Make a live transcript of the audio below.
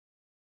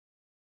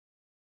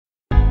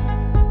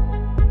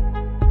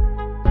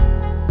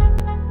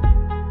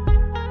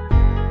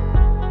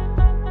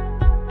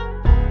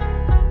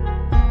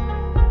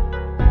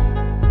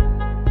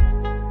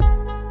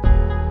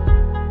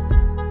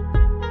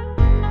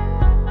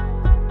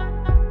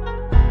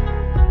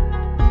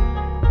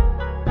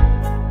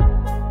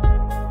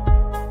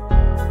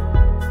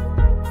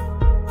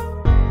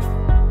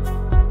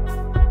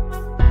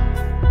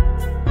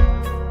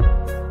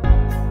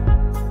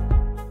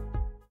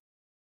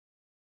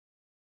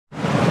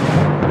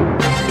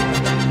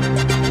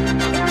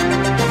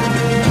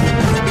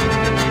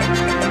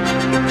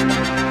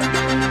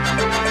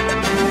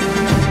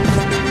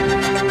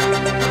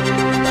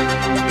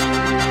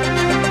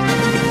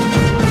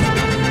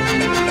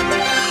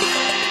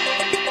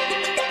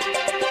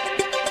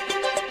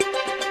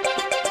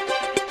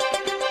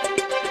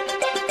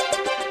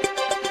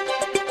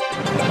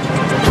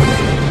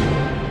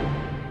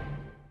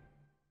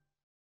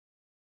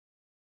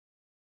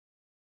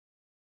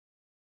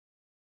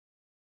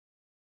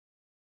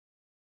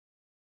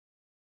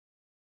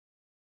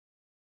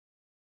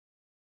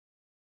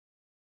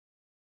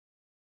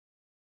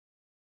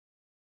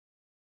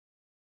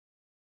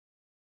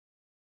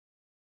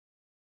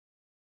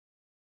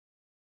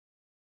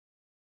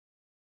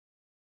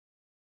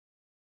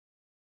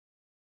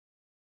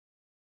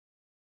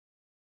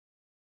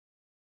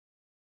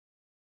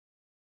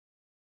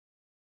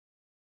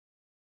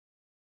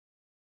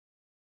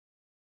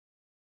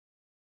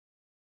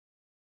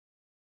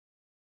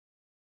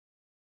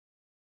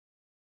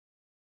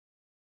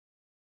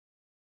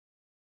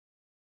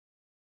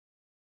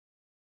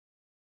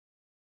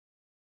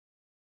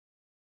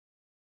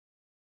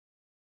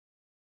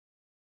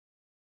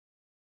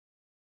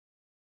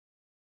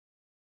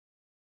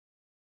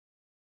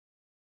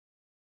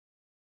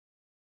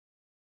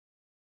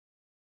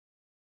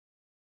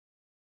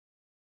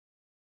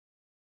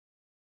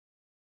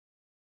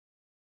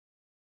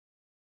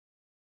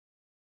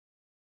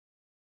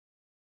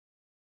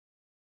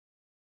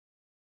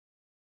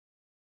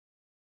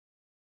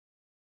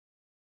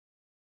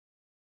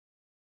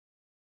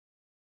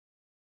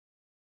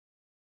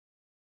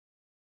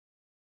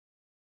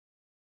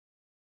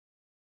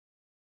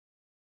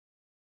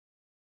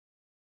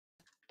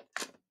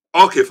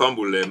Okay,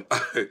 Fambulem,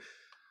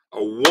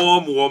 a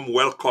warm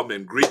welcome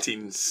and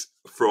greetings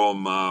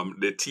from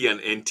the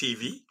TNN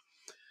TV.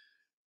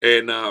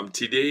 And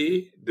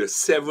today, the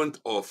 7th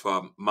of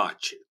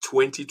March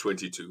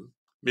 2022,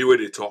 me where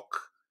they talk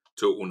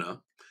to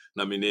Una.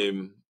 Now, my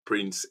name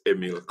Prince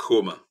Emil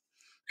Koma.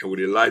 And with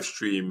a live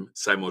stream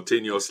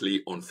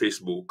simultaneously on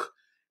Facebook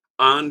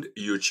and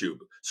YouTube.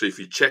 So if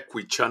you check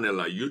which channel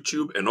on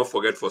YouTube and not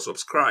forget for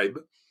subscribe,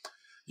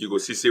 you go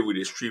see say we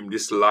dey stream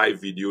this live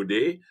video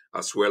day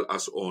as well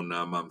as on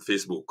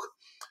Facebook.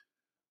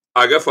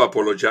 I got to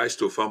apologize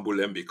to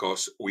Fambulem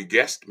because we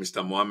guessed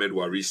Mr. Mohamed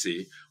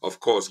Warisi, of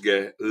course,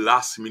 get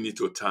last minute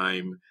of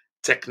time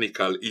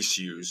technical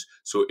issues,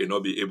 so he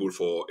not able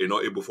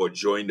for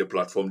join the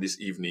platform this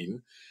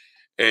evening,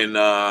 and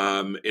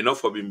enough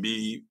for him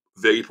be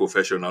very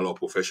professional or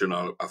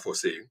professional, I for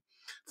say,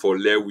 for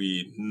let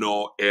we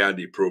not air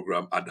the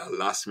program at the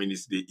last minute.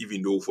 They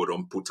even though for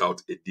them put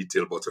out a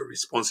detail but a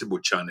responsible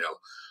channel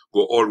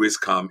will always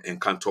come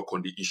and can talk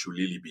on the issue a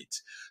little bit.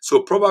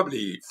 So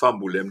probably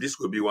Fambulem, this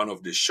will be one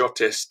of the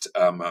shortest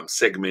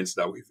segments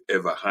that we've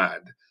ever had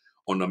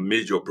on a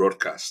major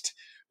broadcast.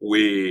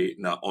 We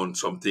now on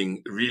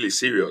something really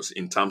serious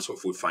in terms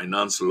of with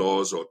finance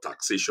laws or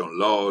taxation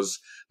laws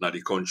now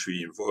the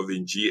country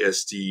involving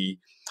GST,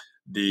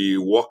 the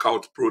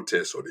walkout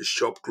protest or the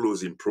shop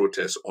closing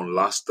protest on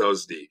last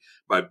Thursday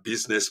by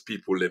business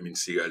people in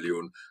Sierra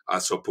Leone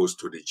as opposed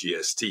to the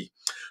GST.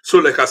 So,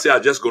 like I said,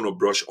 I'm just going to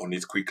brush on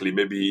it quickly.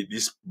 Maybe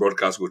this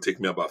broadcast will take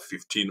me about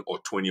 15 or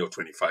 20 or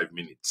 25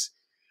 minutes.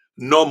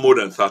 Not more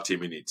than 30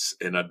 minutes,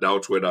 and I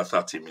doubt whether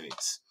 30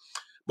 minutes.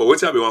 But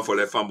what I want for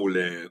the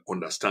family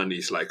understand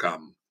is like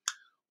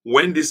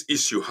when this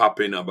issue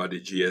happened about the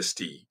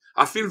GST,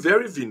 I feel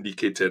very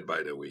vindicated,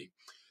 by the way,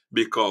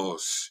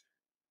 because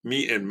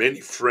me and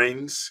many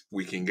friends,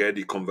 we can get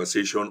the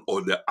conversation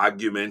or the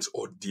arguments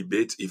or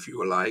debate, if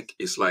you like.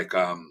 It's like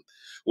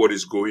what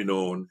is going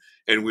on.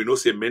 And we know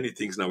say many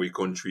things now in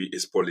country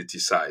is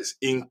politicized,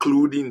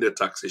 including the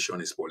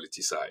taxation is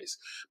politicized.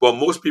 But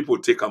most people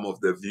take them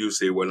of the view,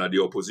 say, well, now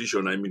the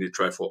opposition, I mean, they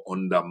try for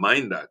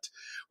undermine that.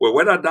 Well,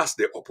 whether that's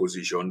the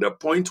opposition, the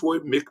point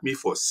will make me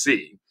for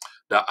say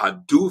that I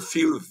do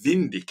feel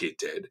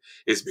vindicated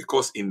is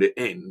because in the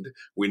end,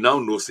 we now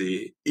know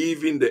say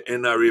even the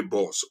NRA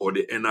boss or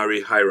the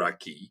NRA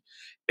hierarchy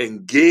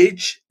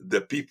engage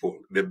the people,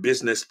 the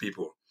business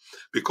people,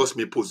 because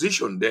my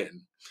position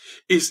then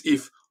is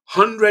if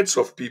hundreds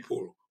of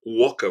people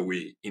walk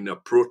away in a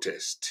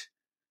protest,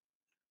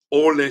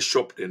 all their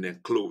shop and then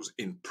close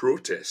in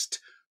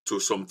protest to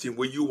something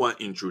where you want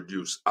to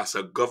introduce as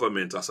a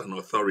government, as an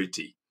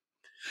authority,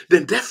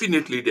 then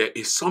definitely there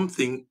is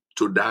something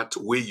to that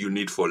way you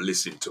need for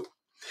listen to.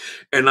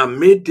 And I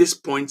made these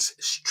points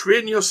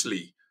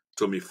strenuously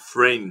to my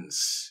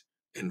friends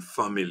and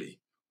family.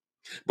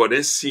 But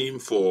then seem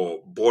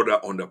for border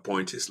on the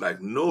point is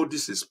like, no,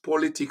 this is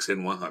politics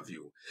and what have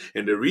you.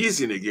 And the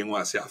reason again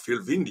why I say I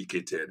feel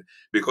vindicated,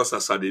 because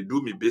as I they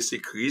do me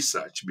basic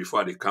research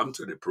before they come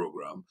to the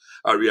program,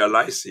 I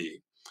realize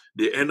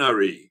the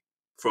NRA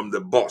from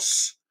the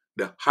boss,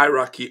 the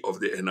hierarchy of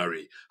the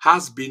NRA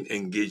has been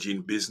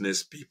engaging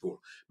business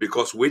people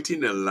because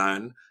waiting in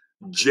line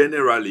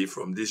generally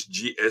from this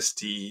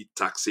GST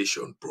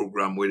taxation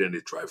program where they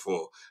try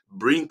for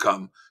bring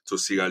come to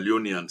Sierra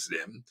Leoneans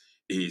them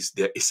is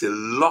there is a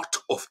lot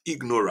of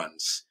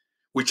ignorance,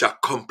 which I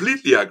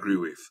completely agree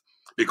with,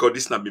 because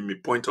this not been my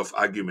point of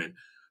argument.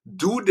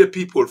 Do the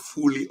people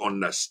fully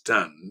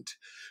understand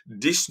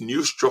this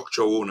new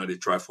structure owner they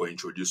try for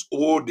introduce,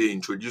 or they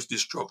introduced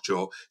this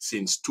structure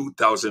since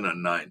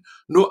 2009?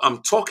 No,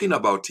 I'm talking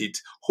about it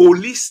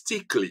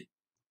holistically.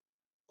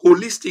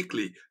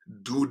 Holistically,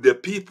 do the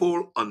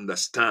people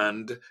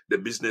understand, the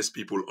business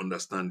people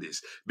understand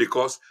this?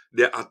 Because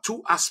there are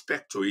two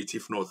aspects to it,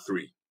 if not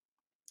three.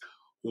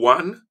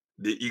 One,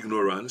 the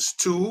ignorance.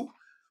 Two,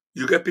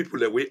 you get people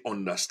that we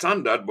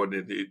understand that, but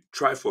they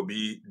try for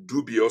be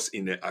dubious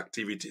in their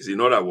activities. In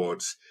other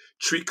words,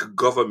 trick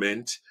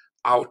government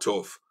out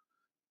of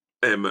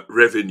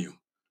revenue.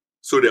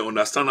 So they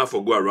understand how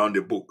to go around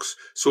the books.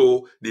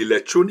 So the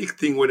electronic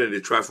thing when they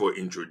try for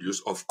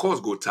introduce, of course,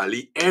 go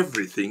tally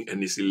everything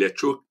and it's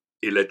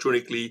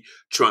electronically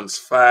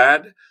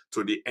transferred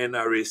to the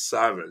NRA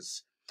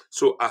servers.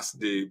 So as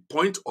the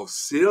point of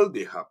sale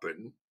they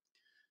happen,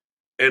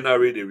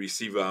 NRA they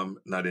receive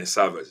na their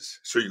servers.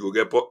 So you go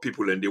get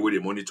people and the way they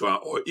monitor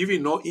or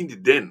even not in the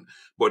den,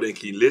 but they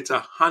can later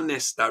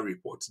harness that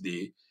report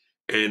day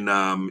and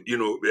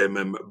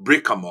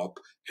break them up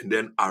and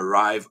then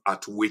arrive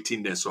at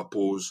waiting they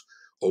suppose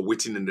or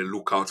waiting in the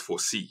lookout for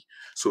C.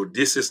 So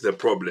this is the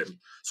problem.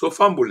 So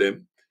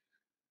Fambulem,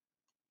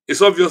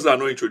 it's obvious that I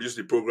not introduce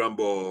the program,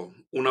 but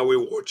una we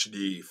watch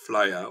the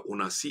flyer,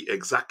 una see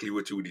exactly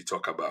what we will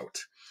talk about.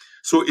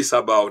 So it's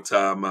about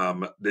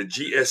the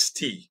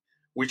GST,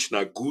 which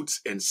na goods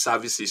and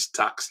services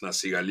tax na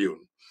Sierra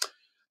Leone.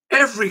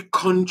 Every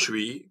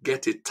country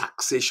get a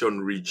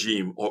taxation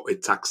regime or a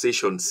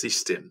taxation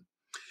system.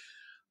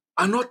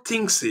 I not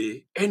think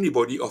say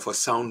anybody of a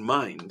sound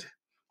mind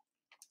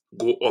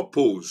go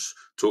oppose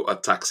to a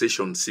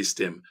taxation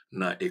system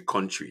na a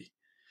country.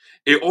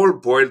 It all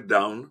boiled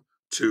down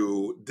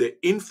to the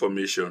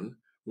information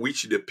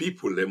which the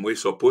people them were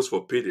supposed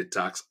to pay the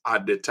tax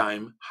at the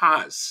time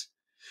has.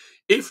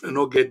 If they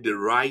not get the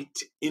right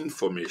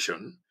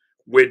information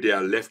where they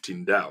are left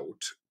in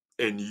doubt,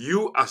 and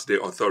you as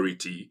the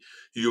authority,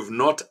 you've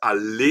not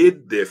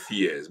allayed their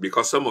fears,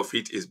 because some of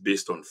it is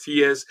based on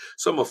fears,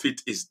 some of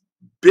it is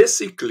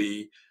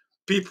basically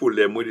people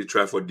them where they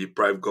try for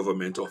deprive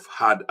government of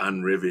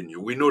hard-earned revenue.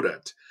 We know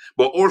that.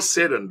 But all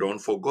said and done,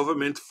 for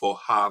government for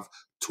have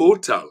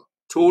total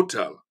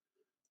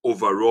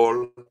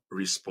overall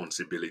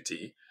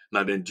responsibility,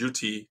 now the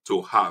duty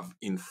to have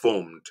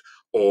informed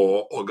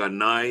or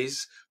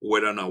organize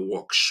whether na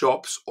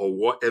workshops or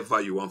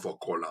whatever you want for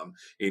call them,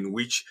 in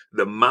which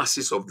the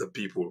masses of the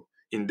people,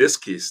 in this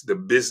case the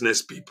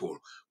business people,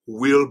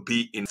 will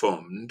be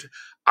informed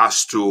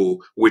as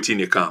to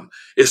waiting a come.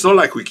 It's not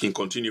like we can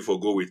continue for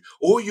go with,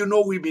 oh,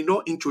 we be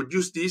not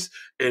introduce this,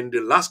 and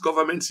the last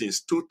government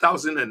since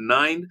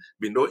 2009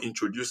 be not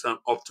introduced them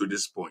up to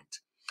this point.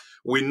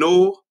 We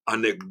know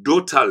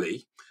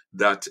anecdotally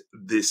that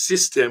the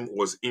system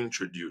was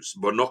introduced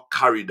but not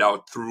carried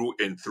out through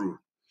and through.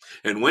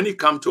 And when it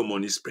comes to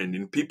money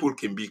spending, people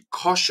can be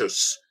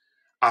cautious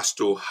as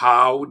to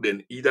how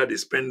then either they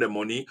spend the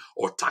money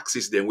or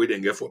taxes then we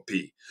then get for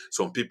pay.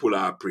 Some people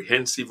are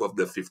apprehensive of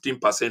the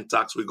 15%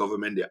 tax we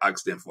government they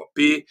ask them for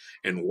pay,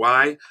 and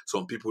why.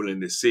 Some people then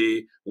they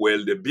say,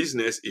 well, the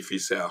business, if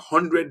it's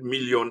 100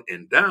 million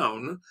and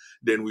down,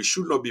 then we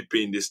should not be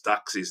paying these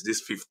taxes.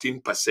 This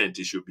 15%,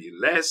 it should be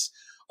less.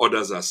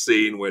 Others are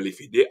saying, well,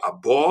 if it is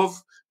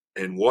above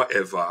and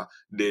whatever,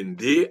 then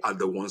they are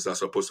the ones that are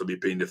supposed to be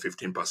paying the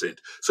 15%.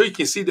 So you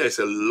can see there's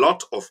a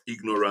lot of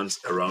ignorance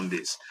around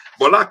this.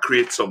 But I'll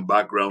create some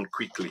background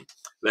quickly.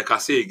 Like I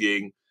say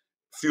again,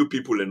 few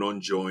people are not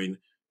join.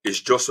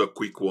 It's just a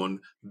quick one.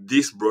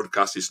 This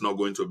broadcast is not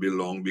going to be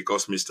long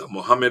because Mr.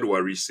 Mohammed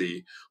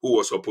Warise, who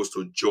was supposed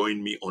to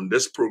join me on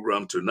this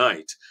program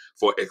tonight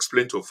for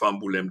explain to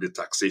Fambulem the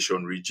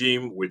taxation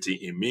regime, waiting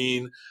it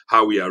mean,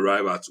 how we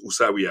arrive at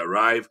USA we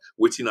arrive,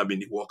 waiting have been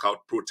the walkout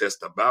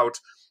protest about.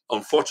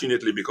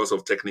 Unfortunately, because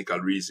of technical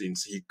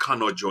reasons, he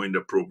cannot join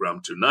the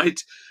program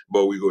tonight,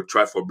 but we go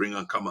try for bring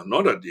and come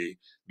another day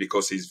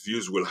because his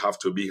views will have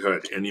to be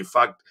heard. And in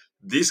fact,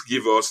 this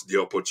gives us the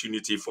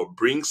opportunity for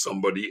bring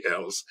somebody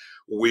else.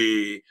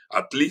 We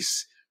at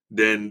least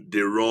then they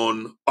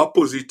run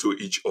opposite to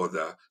each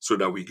other so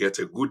that we get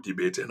a good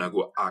debate and I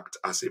go act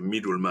as a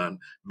middleman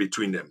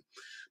between them.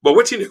 But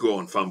waiting to go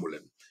on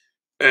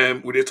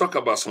Fambulen. We dey talk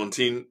about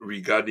something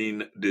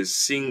regarding the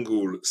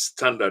single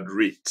standard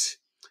rate,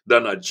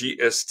 than a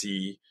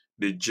GST,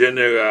 the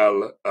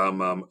general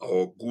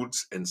or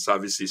goods and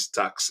services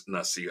tax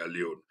na Sierra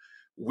Leone,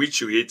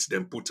 which rate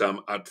them put them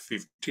at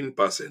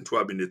 15%,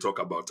 what I've been they talk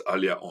about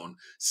earlier on.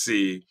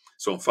 Say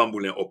some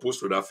family opposed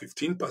to that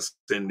 15%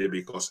 there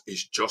because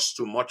it's just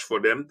too much for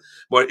them.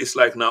 But it's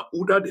like now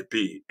who that they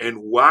pay and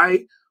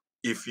why,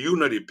 if you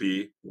not they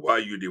pay, why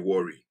you they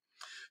worry?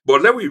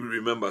 But let we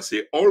remember,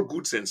 say, all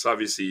goods and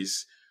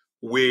services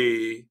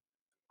we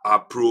are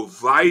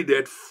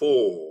provided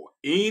for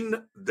in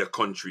the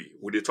country.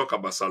 We dey talk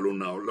about Salone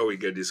now, let we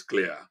get this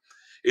clear.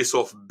 It's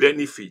of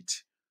benefit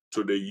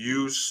to the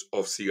use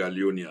of Sierra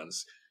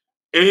Leoneans.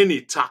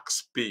 Any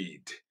tax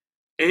paid,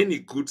 any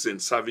goods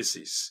and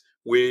services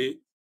we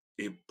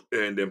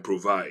and then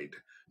provide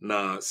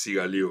na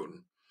Sierra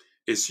Leone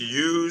is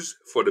used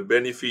for the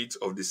benefit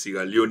of the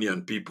Sierra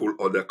Leonean people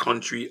or the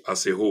country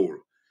as a whole.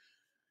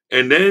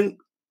 And then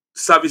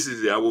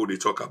services that what they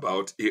talk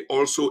about, it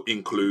also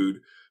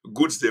include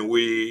goods the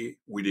way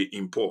we they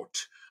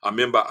import. I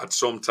remember at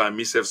some time,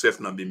 myself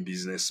now been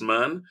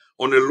businessman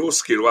on a low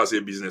scale, was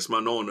a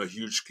businessman, not on a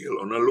huge scale,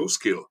 on a low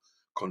scale,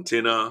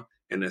 container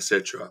and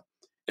etc.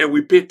 And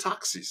we pay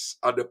taxes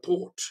at the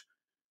port.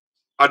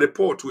 At the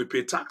port, we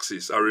pay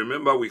taxes. I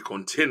remember we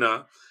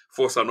container,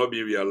 first I not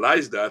being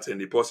realized that,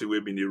 and the person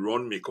will be the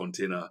run me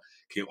container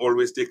can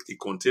always take the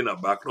container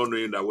back, not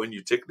knowing that when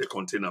you take the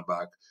container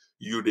back,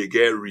 you they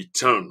get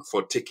return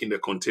for taking the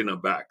container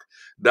back.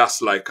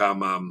 That's like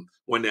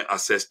when they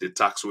assess the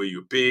tax where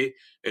you pay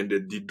and the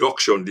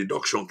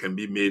deduction can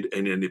be made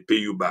and then they pay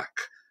you back.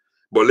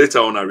 But later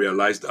on I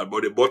realized that.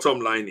 But the bottom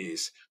line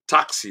is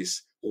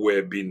taxes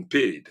were being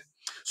paid.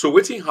 So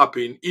what thing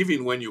happen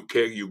even when you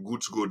carry your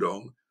goods go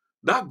down,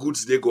 that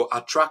goods they go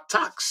attract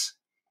tax.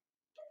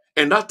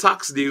 And that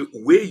tax the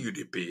way you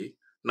they pay,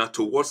 not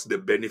towards the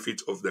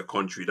benefit of the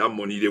country. That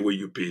money the way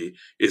you pay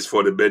is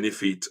for the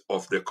benefit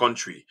of the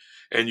country.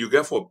 And you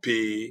get for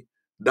pay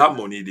that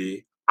money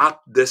they at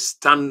the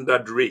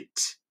standard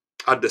rate.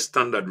 At the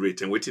standard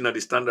rate. And waiting at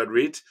the standard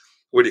rate,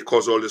 where they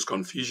cause all this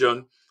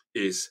confusion,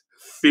 is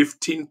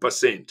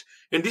 15%.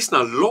 And this is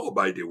not law,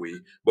 by the way,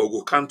 but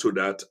we'll come to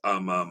that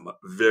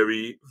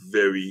very,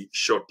 very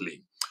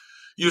shortly.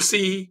 You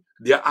see,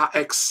 there are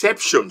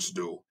exceptions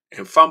though,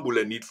 and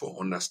Fambula need for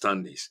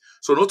understand this.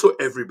 So not to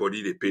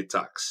everybody they pay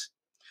tax.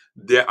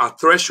 There are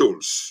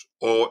thresholds,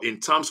 or in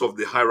terms of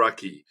the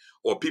hierarchy,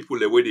 or people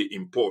the way they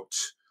import,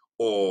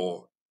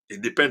 or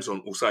it depends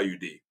on usa you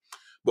dey.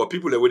 But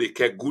people that way they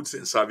get goods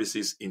and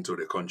services into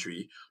the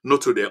country,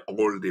 not to them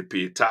all they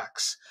pay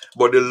tax.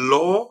 But the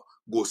law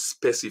go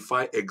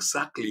specify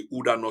exactly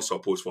who are not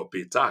supposed for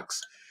pay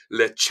tax.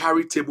 Like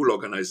charitable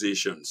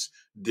organizations,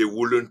 they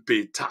wouldn't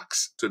pay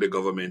tax to the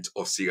government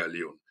of Sierra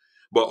Leone.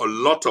 But a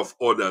lot of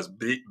others,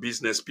 big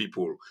business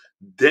people,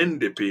 then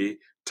they pay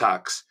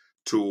tax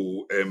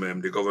to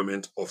the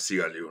government of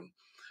Sierra Leone.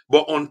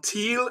 But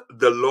until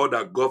the law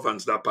that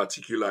governs that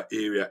particular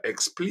area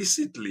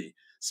explicitly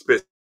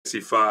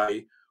specify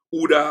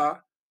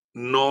whether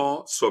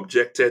not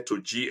subjected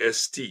to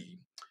GST,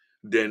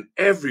 then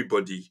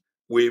everybody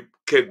will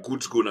get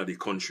goods going to the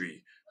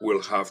country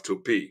will have to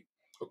pay.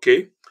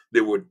 Okay?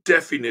 They will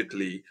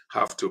definitely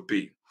have to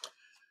pay.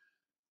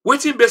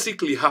 What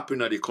basically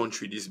happened at the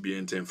country this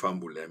BNT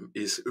Fambulem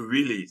is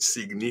really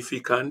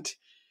significant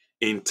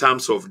in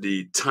terms of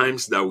the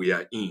times that we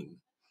are in.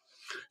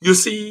 You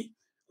see,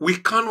 we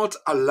cannot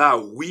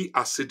allow we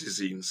as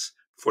citizens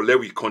for let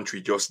we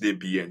country just they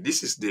be. And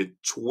this is the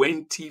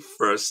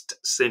 21st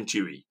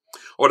century.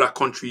 Other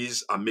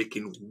countries are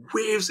making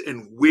waves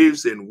and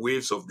waves and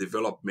waves of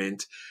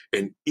development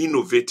and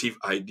innovative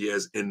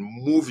ideas and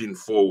moving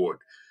forward,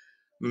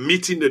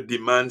 meeting the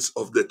demands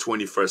of the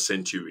 21st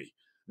century.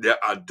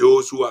 There are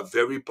those who are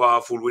very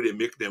powerful where they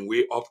make them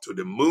way up to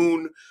the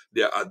moon.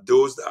 There are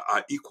those that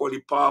are equally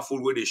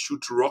powerful where they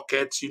shoot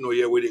rockets,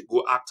 where they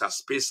go act as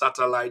space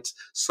satellites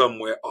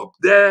somewhere up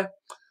there.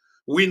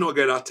 We not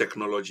get our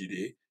technology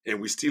there,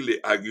 and we still they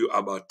argue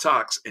about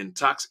tax, and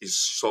tax is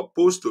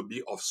supposed to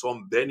be of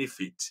some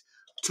benefit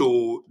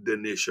to the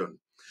nation.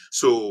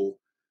 So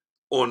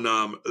on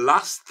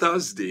last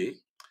Thursday,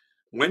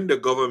 when the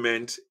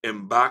government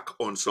embark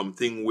on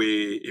something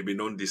where it be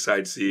don't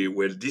decide, say,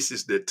 well, this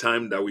is the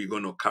time that we're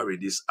going to carry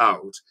this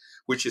out,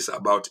 which is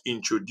about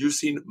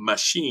introducing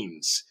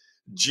machines,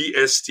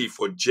 GST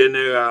for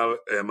general,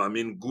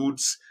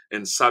 goods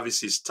and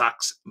services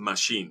tax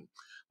machine.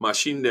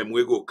 Machine them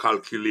we go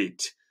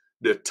calculate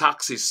the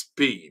taxes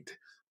paid,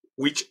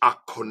 which are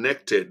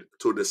connected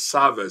to the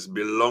servers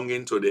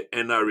belonging to the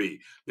NRA,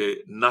 the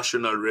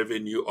National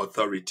Revenue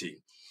Authority.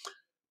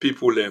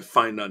 People then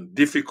find it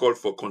difficult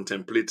for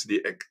contemplate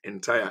the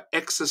entire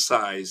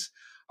exercise.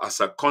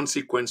 As a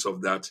consequence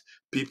of that,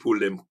 people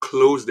then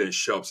close their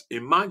shops.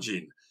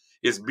 Imagine,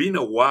 it's been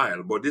a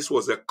while, but this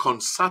was a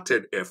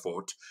concerted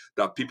effort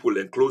that people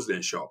then close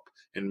their shop.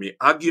 And my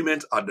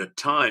argument at the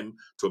time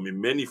to me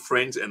many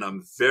friends, and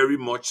I'm very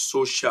much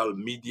social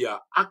media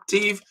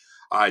active,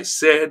 I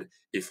said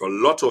if a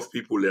lot of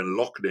people then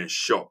lock their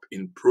shop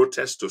in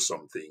protest to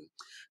something,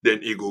 then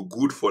it go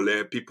good for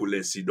their people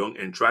and sit down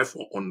and try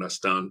to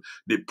understand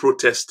the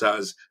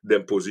protesters' their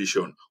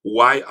position.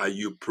 Why are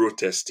you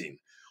protesting?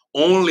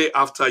 Only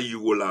after you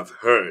will have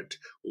heard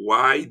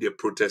why the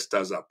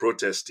protesters are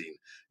protesting,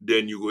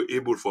 then you will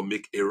able to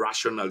make a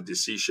rational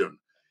decision.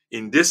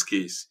 In this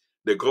case,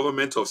 the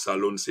government of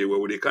Salon say,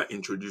 well, they can't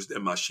introduce the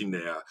machine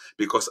there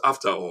because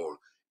after all,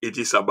 it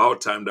is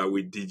about time that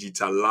we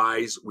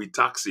digitalize with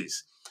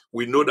taxes.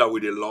 We know that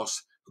we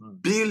lost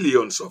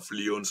billions of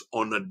leons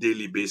on a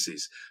daily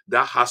basis.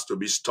 That has to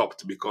be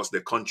stopped because the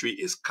country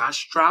is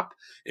cash strapped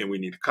and we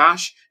need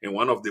cash. And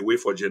one of the way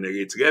for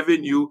generate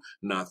revenue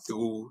now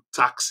through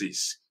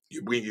taxes.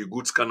 You bring your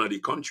goods come to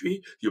the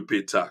country, you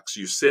pay tax.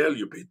 You sell,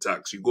 you pay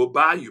tax. You go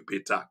buy, you pay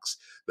tax.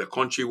 The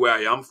country where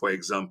I am, for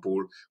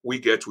example, we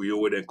get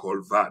what they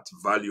call VAT,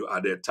 value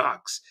added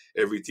tax.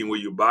 Everything where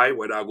you buy,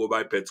 whether I go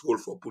buy petrol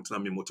for putting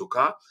on my motor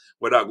car,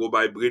 whether I go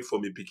buy bread for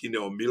me picking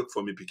or milk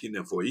for me picking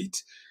them for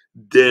eat,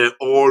 they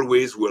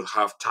always will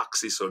have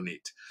taxes on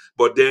it.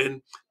 But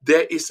then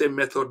there is a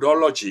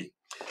methodology.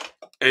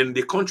 And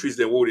the countries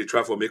that will they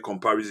try to make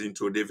comparison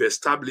to, they've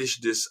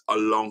established this a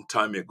long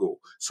time ago.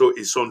 So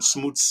it's on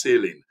smooth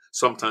sailing.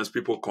 Sometimes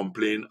people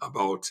complain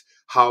about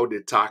how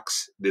the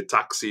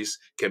taxes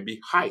can be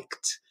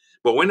hiked.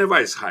 But whenever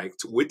it's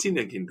hiked, what thing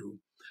they can do,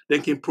 they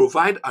can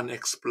provide an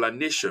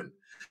explanation.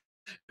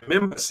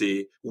 Remember,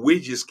 say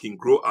wages can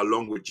grow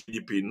along with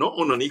GDP, not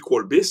on an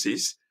equal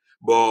basis,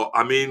 but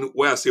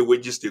where I say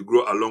wages they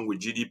grow along with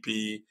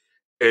GDP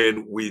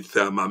and with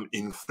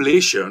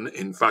inflation.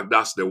 In fact,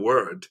 that's the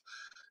word.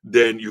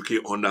 Then you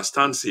can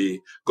understand, say,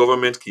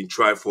 government can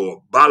try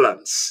for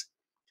balance.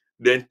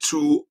 Then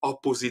two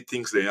opposite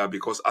things they are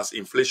because as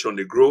inflation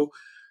they grow,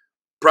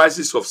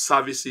 prices of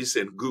services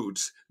and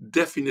goods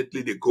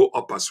definitely they go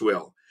up as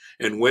well.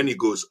 And when it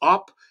goes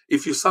up,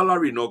 if your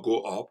salary not go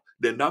up,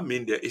 then that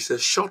means there is a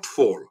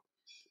shortfall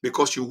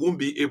because you won't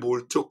be able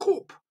to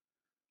cope.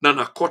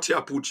 Now, cut ya,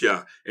 put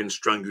ya, and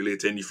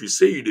strangulate. And if you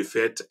say you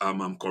defeat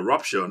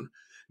corruption,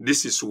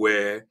 this is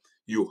where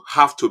you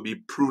have to be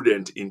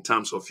prudent in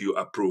terms of your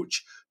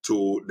approach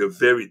to the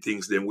very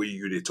things then we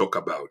usually talk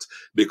about.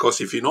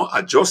 Because if you not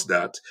adjust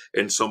that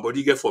and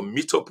somebody get for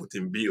meet up with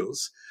him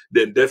bills,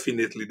 then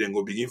definitely then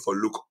go begin for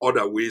look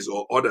other ways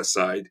or other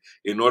side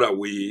in other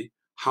way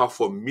how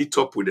for meet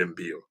up with them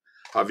bill.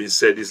 Having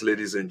said this,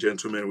 ladies and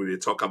gentlemen, we will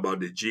talk about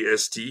the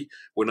GST,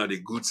 one of the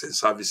goods and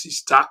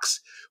services tax.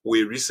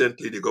 We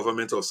recently, the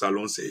government of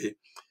Salon say,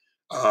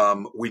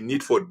 we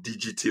need for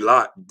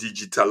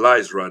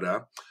digitalize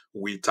rather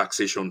with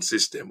taxation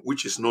system,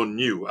 which is not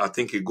new. I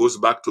think it goes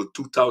back to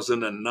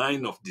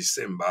 2009 of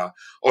December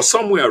or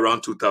somewhere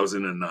around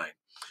 2009,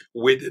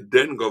 where the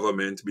then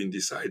government been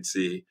decide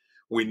say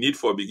we need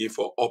for begin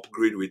for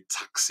upgrade with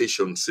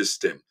taxation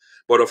system.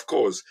 But of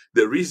course,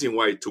 the reason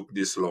why it took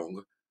this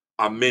long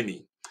are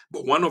many.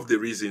 But one of the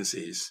reasons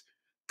is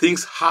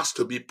things has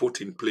to be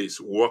put in place,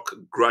 work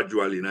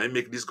gradually. And I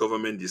make this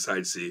government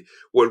decide, say,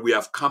 well, we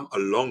have come a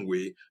long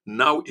way.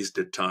 Now is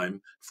the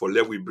time for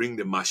let we bring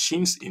the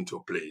machines into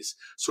place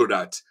so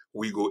that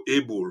we go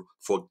able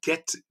for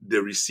get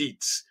the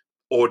receipts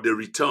or the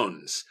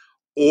returns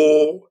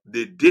or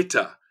the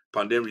data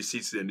pandemic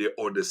receipts and they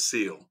or the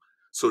sale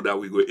so that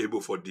we go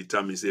able for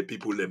determine say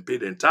people then pay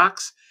them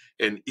tax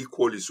and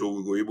equally so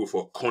we go able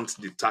for count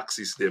the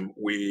taxes them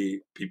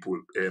way people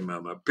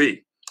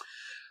pay.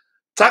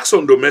 Tax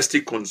on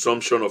domestic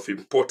consumption of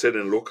imported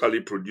and locally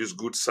produced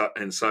goods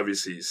and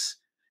services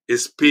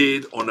is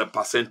paid on a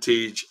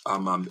percentage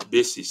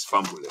basis.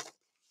 Family.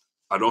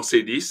 I don't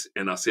say this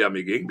and I say them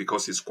again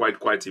because it's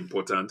quite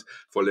important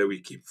for let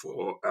we keep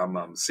for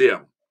say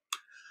 'em.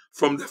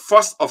 From the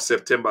 1st of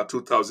September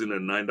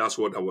 2009, that's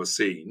what I was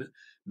saying,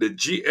 the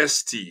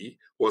GST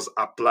was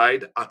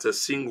applied at a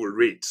single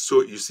rate.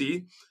 So you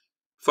see,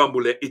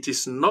 Fambule, it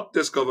is not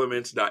this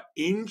government that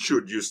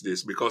introduced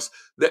this because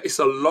there is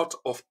a lot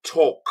of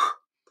talk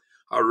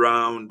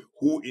around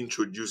who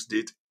introduced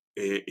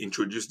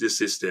this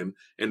system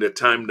and the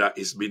time that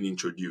it's been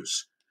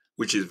introduced,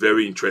 which is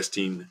very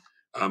interesting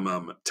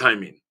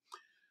timing.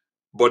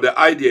 But the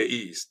idea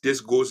is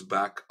this goes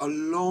back a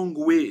long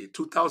way.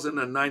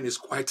 2009 is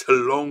quite a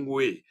long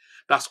way.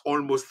 That's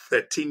almost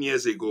 13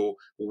 years ago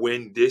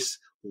when this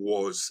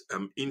was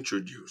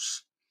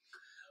introduced.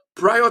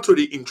 Prior to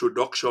the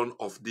introduction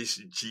of this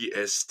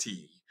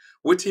GST,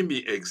 wetin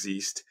be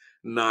exist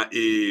na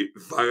a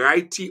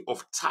variety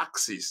of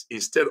taxes.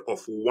 Instead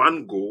of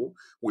one go,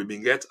 we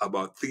been get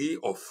about 3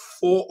 or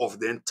 4 of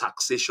them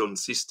taxation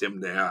system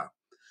there.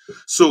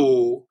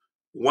 So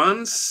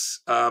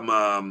once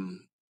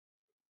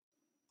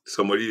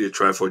somebody they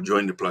try for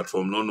join the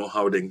platform, don't know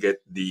how they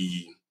get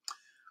the.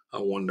 I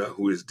wonder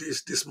who is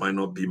this. This might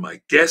not be my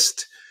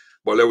guest,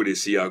 but let me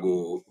see. I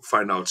go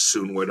find out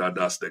soon whether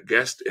that's the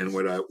guest and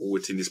whether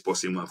what in this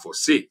person want for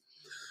say.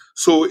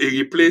 So it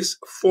replace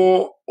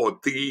 4 or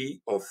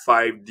 3 or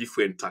 5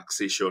 different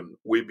taxation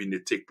wey been dey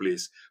take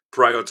place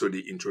prior to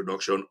the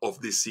introduction of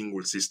this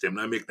single system.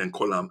 I make them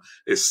call them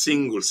a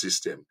single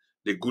system,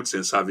 the goods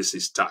and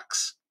services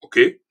tax.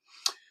 Okay,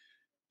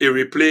 it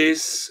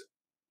replace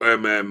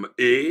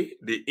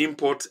the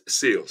import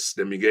sales.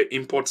 Then you get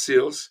import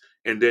sales,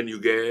 and then you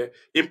get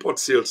import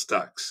sales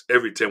tax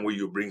every time when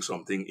you bring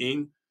something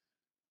in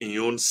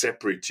your own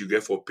separate, you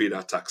get for pay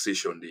that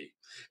taxation day.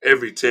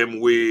 Every time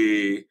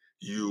we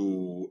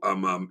you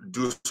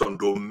do some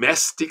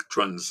domestic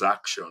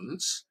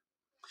transactions,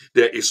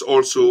 there is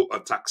also a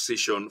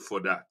taxation for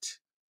that.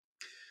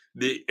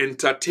 The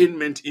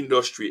entertainment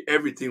industry,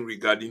 everything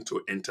regarding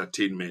to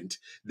entertainment,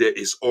 there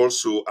is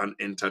also an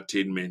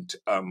entertainment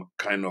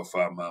kind of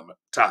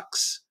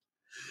tax.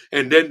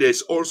 And then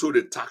there's also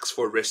the tax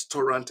for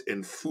restaurant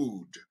and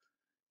food.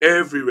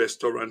 Every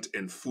restaurant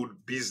and food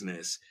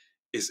business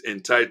is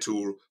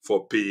entitled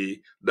for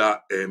pay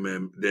that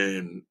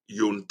then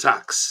your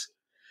tax.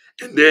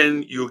 And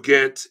then you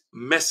get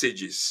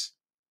messages.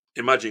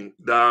 Imagine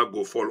that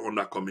go fall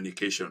under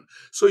communication.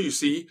 So you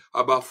see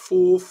about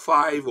 4,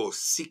 5, or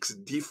 6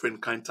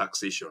 different kind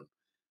taxation.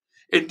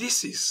 And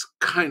this is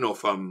kind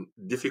of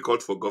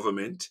difficult for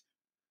government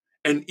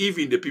and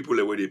even the people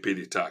the way they pay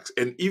the tax,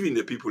 and even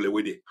the people the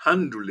way they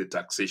handle the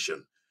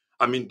taxation.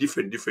 I mean,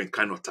 different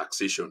kind of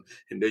taxation,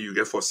 and then you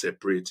get for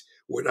separate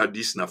whether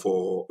this now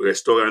for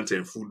restaurant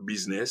and food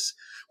business,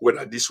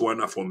 whether this one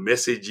are for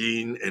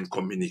messaging and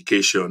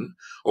communication,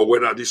 or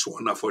whether this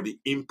one are for the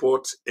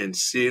import and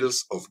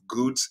sales of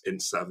goods and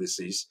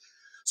services.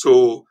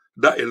 So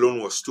that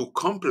alone was too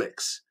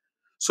complex.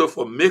 So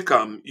for make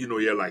them,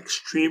 you like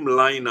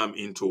streamline them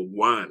into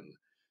one,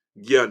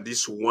 yeah,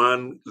 this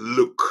one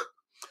look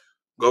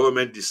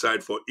government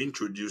decide for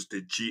introduce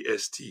the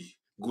GST,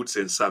 goods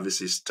and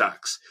services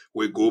tax.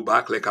 We go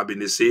back, like I've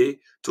been say,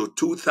 to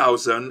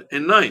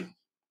 2009.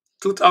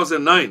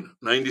 2009,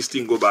 now this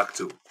thing go back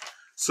to.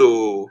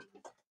 So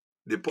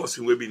the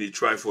person will be the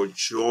try for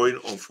join,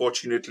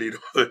 unfortunately,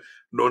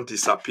 don't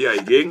disappear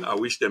again. I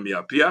wish them may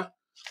appear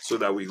so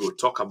that we go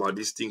talk about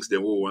these things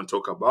that we want to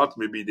talk about.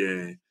 Maybe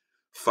they're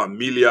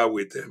familiar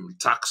with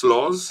tax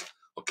laws,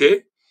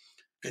 okay?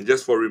 And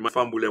just for reminder,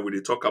 family, we dey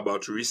talk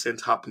about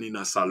recent happening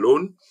at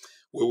Salon,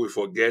 where we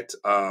forget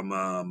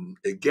a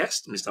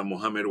guest, Mr.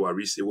 Mohammed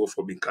Warise, who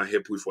for can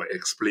help we for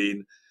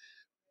explain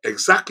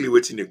exactly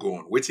wetin dey go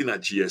on, wetin na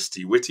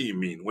GST, wetin e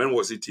mean, when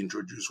was it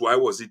introduced, why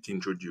was it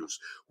introduced,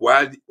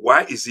 why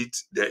is it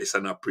there is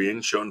an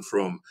apprehension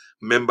from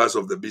members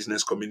of the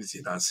business community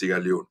in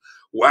Sierra Leone,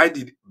 why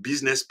did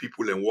business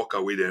people and walk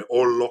away then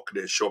all lock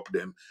their shop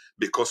them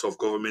because of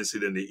government say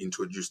then they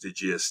introduced the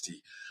GST.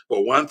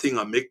 But one thing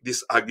I make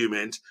this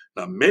argument,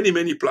 now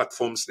many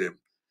platforms them,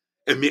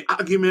 and my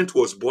argument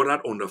was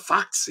bordered on the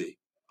fact say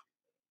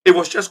it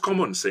was just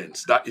common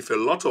sense that if a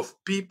lot of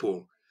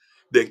people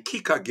then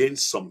kick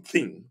against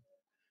something,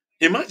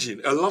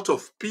 imagine a lot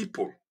of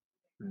people,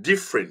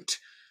 different.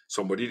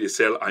 Somebody they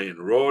sell iron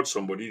rod,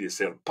 somebody they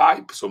sell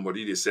pipe,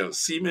 somebody they sell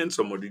cement,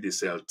 somebody they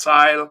sell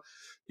tile,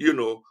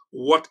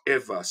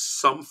 whatever,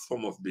 some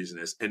form of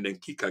business, and then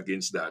kick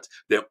against that.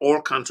 They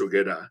all come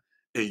together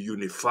and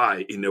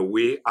unify in a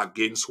way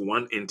against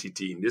one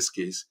entity, in this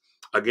case,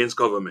 against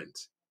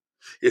government.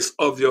 It's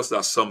obvious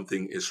that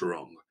something is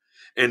wrong.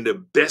 And the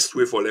best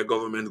way for the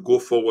government go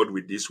forward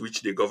with this,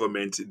 which the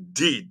government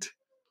did,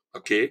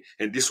 okay,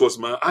 and this was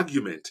my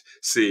argument,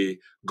 say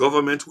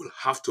government will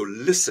have to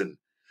listen.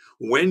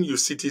 When you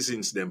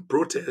citizens then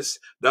protest,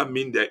 that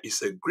means there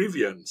is a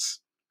grievance.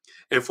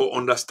 And for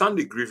understand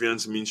the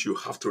grievance means you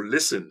have to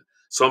listen.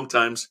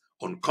 Sometimes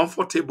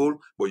uncomfortable,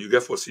 but you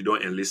get for sit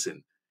down and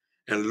listen.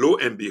 And lo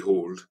and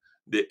behold,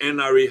 the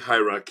NRA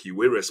hierarchy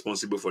were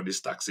responsible for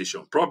this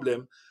taxation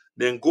problem.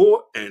 Then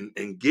go and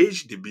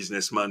engage the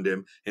businessman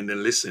them and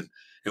then listen.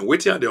 And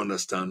waiting they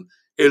understand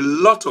a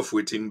lot of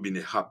waiting been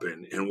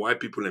happen and why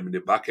people have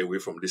been back away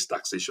from this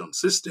taxation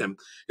system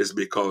is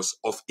because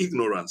of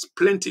ignorance,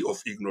 plenty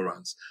of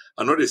ignorance.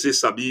 I know they say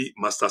Sabi,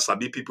 Master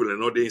Sabi people and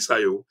not the inside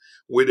you,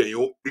 where they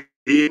your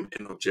aim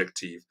and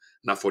objective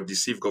now for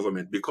deceive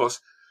government because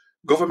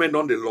government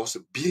on they lost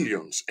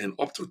billions, and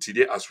up to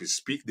today, as we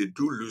speak, they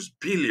do lose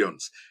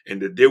billions.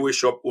 And the dayway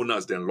shop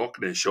owners then lock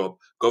their shop.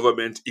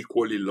 Government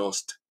equally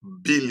lost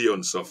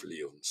billions of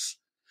leons.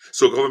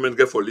 So government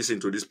get for listen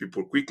to these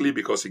people quickly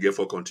because it get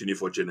for continue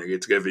for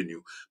generate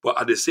revenue.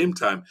 But at the same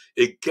time,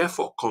 it get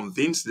for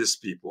convince these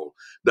people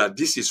that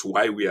this is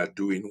why we are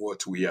doing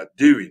what we are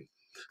doing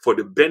for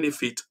the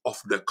benefit of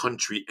the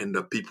country and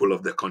the people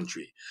of the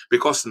country.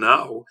 Because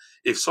now,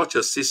 if such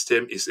a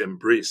system is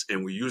embraced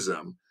and we use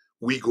them,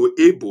 we go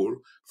able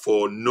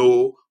for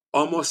no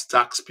almost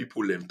tax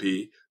people and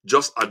pay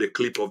just at the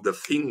clip of the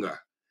finger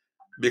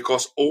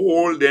because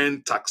all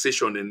then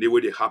taxation and the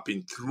way they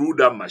happen through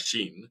that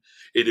machine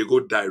they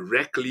go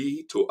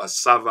directly to a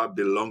server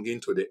belonging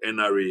to the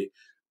NRA.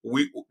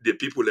 We the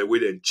people that we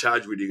then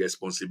charge with the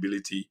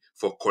responsibility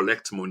for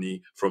collect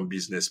money from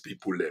business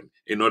people them,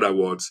 in other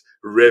words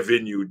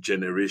revenue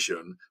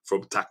generation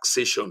from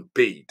taxation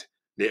paid.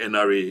 The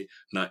NRA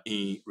na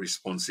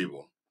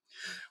irresponsible.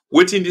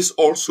 Waiting this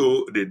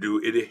also they do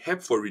it dey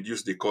help for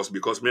reduce the cost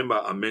because remember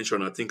I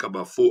mentioned I think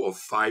about 4 or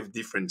 5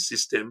 different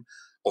system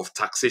of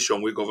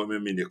taxation where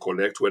government may they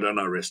collect, whether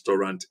na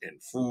restaurant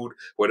and food,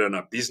 whether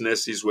na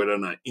businesses, whether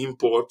na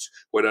import,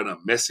 whether na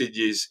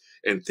messages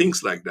and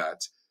things like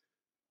that.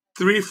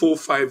 3, 4,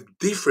 5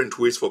 different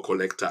ways for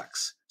collect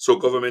tax. So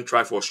government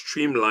try for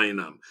streamline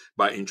them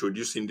by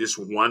introducing this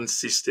one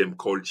system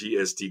called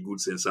GST,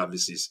 goods and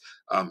services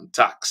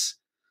tax.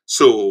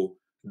 So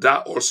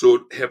that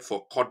also help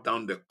for cut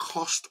down the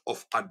cost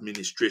of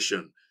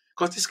administration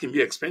because this can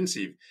be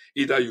expensive.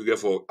 Either you get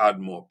for add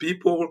more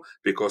people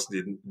because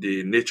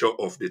the nature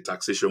of the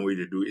taxation way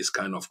they do is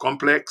kind of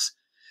complex,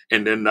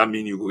 and then that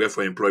means you go get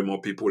for employ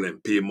more people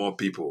and pay more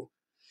people.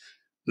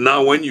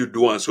 Now, when you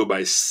do and so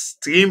by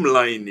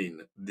streamlining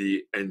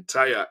the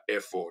entire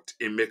effort,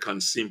 it make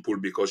it simple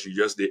because you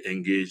just they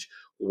engage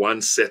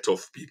one set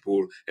of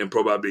people and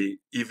probably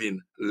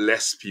even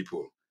less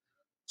people.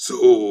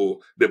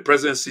 So the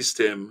present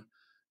system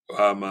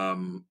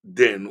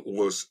then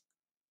was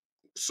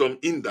some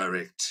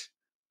indirect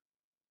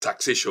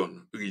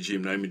taxation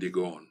regime. Now they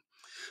go on.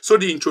 So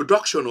the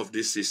introduction of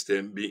this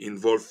system be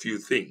involve few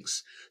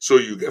things. So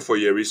you get for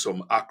here is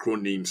some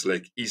acronyms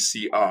like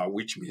ECR,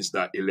 which means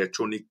that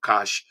electronic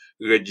cash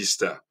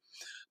register.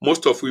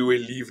 Most of we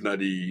will live na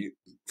the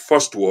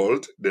first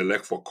world, the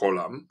leg for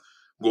column,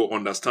 go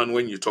understand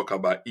when you talk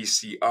about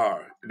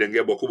ECR, then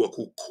get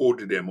boku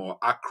code them or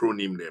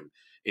acronym them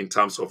in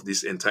terms of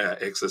this entire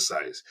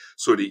exercise.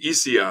 So the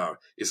ECR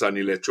is an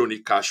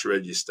electronic cash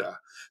register.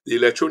 The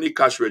electronic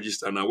cash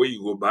register now where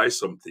you go buy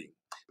something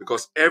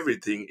because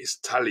everything is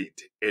tallied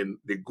and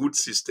the good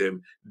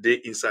system they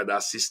inside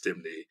that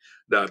system they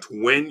that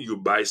when you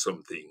buy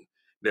something,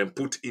 then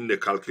put in the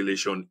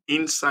calculation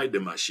inside the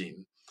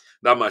machine.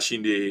 That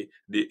machine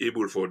they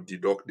able for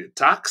deduct the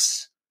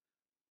tax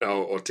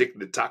or take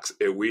the tax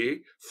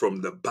away from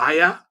the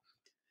buyer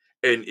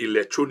and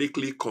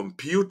electronically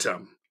compute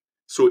them.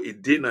 So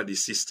it did not the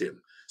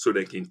system. So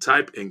they can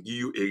type and give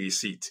you a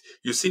receipt.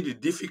 You see, the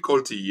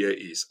difficulty here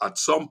is at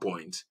some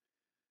point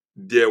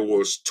there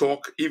was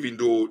talk, even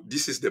though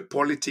this is the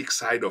politics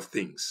side of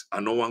things,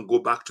 and no one go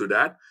back to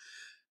that.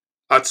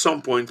 At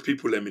some point,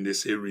 people they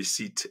say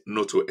receipt,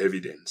 not to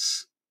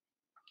evidence.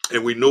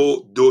 And we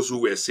know those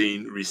who were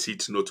saying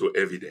receipt not to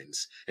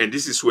evidence. And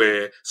this is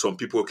where some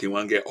people can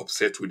want get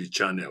upset with the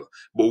channel.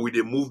 But with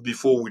the move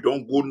before, we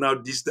don't go now,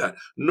 this, that.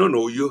 No,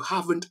 no, you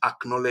haven't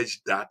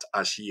acknowledged that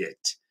as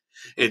yet.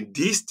 And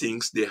these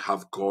things, they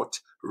have got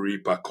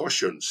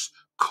repercussions,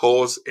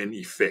 cause and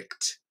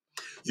effect.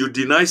 You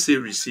deny say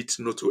receipt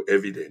not to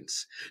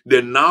evidence.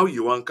 Then now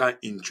you want can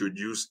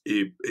introduce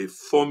a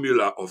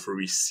formula of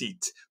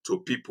receipt to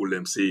people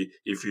and say,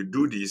 if you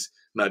do this,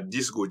 now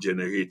this go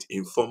generate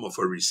in form of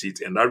a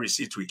receipt. And that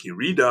receipt we can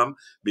read them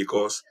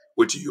because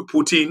what you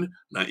put in,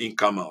 now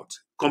income out.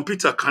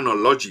 Computer kind of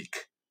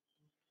logic.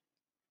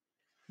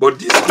 But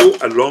this go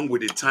along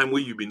with the time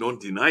where you be not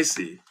deny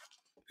say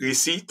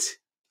receipt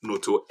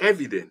not to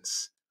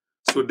evidence.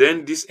 So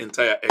then this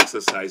entire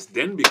exercise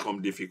then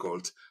become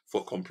difficult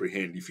for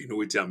comprehend if you know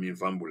what I mean,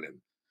 Vambulem.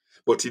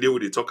 But today we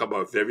dey talk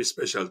about very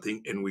special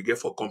thing and we get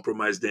for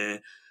compromise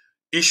then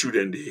issue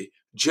then they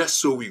just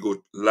so we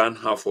go learn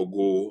how to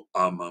go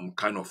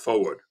kind of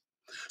forward.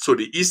 So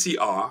the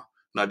ECR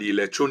now the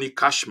electronic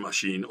cash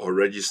machine or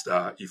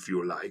register if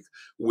you like,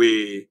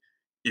 where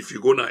if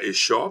you go na a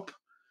shop,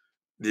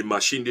 the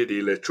machine dey the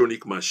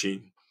electronic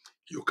machine,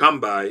 you come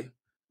by,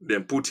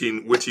 then put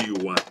in what you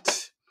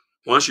want.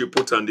 Once you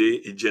put on there,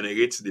 it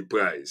generates the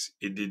price.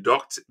 It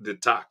deducts the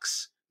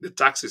tax. The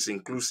tax is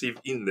inclusive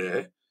in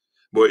there,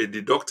 but it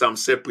deducts them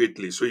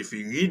separately. So if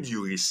you read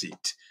your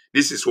receipt,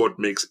 this is what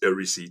makes a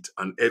receipt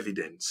an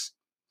evidence.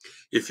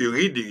 If you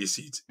read the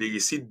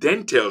receipt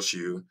then tells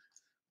you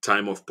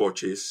time of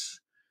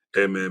purchase,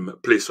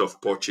 place of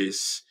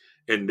purchase,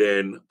 and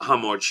then how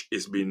much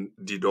is being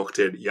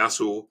deducted. Yeah,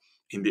 so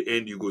in the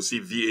end, you go see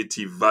VAT,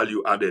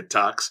 value added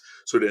tax.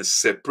 So then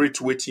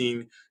separate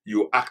waiting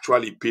you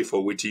actually pay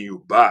for waiting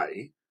you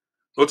buy,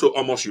 not to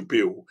how much you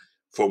pay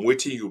from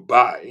waiting you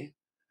buy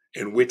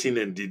and waiting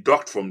and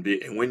deduct from there.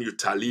 And when you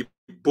tally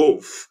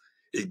both,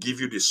 it give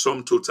you the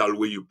sum total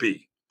where you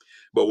pay.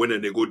 But when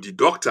they go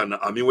deductor now,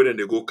 I mean, when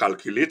they go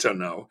calculator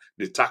now,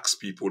 the tax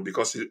people,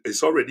 because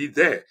it's already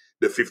there.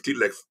 The 15,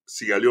 like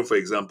Sierra Leone, for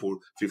example,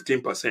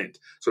 15%.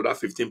 So that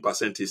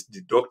 15% is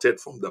deducted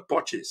from the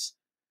purchase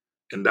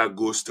and that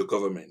goes to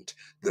government.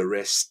 The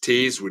rest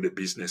stays with the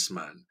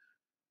businessman.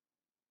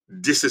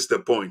 This is the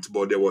point,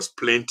 but there was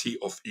plenty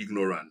of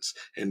ignorance.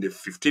 And the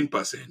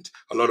 15%,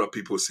 a lot of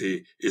people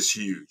say, is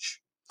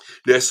huge.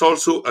 There's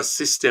also a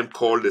system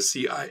called the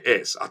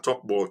CIS. I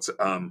talk about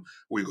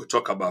we will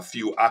talk about a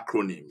few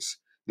acronyms.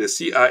 The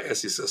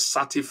CIS is a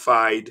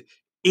certified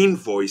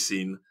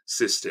invoicing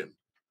system.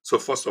 So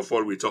first of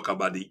all, we talk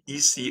about the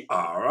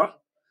ECR,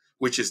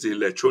 which is the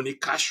electronic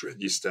cash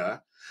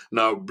register.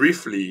 Now,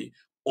 briefly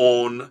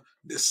on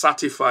the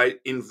certified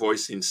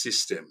invoicing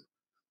system,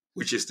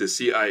 which is the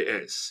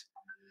CIS.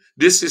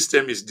 This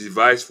system is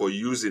devised for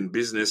use in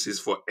businesses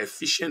for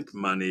efficient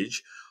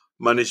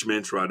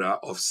management rather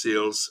of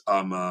sales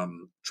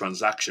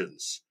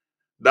transactions.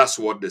 That's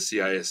what the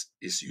CIS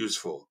is used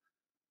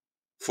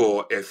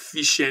for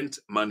efficient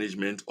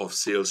management of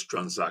sales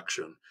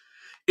transaction.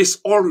 It's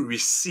all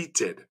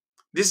receipted.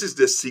 This is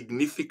the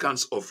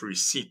significance of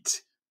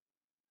receipt.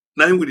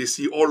 Now we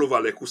see all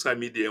over like social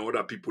media and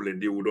other people and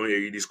they would don't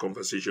hear this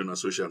conversation on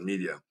social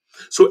media.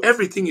 So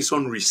everything is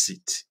on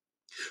receipt.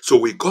 So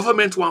with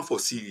government one for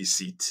see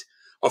receipt,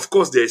 of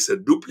course there is a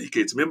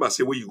duplicate. Remember,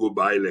 say where you go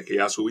buy, like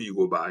yeah, so where you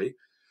go buy,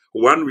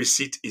 one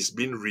receipt is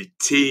being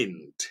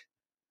retained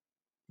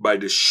by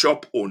the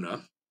shop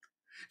owner,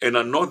 and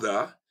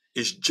another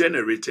is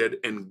generated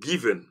and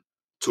given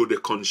to the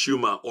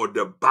consumer or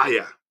the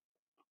buyer.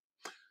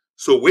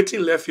 So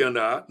waiting left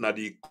yonder, now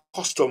the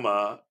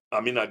customer, I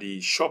mean,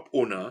 the shop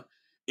owner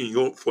in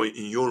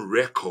your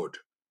record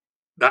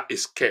that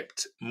is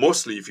kept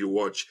mostly if you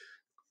watch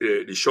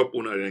the shop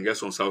owner and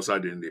gets on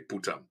outside and they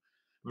put them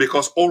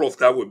because all of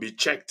that will be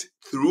checked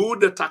through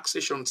the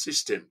taxation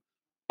system.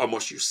 How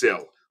much you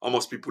sell, how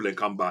much people can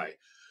come by.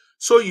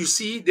 So you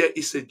see, there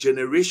is a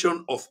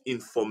generation of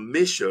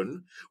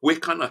information we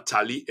can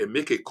tally and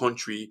make a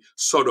country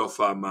sort of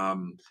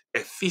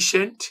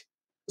efficient,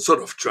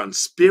 sort of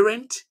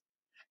transparent,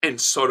 and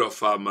sort of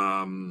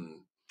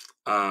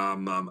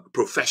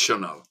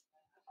professional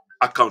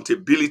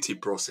accountability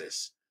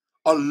process.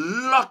 A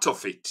lot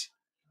of it.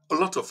 A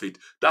lot of it.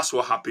 That's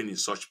what happens in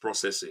such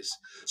processes.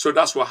 So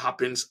that's what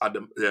happens at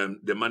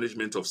the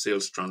management of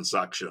sales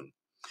transaction.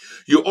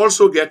 You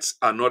also get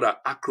another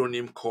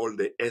acronym called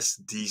the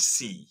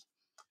SDC.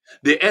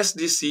 The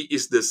SDC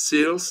is the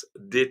Sales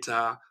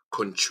Data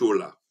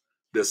Controller.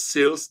 The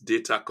Sales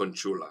Data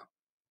Controller.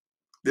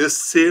 The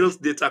Sales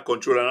Data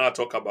Controller, and I'll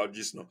talk about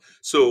this now.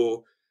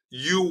 So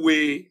you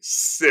will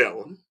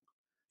sell,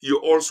 you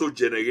also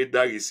generate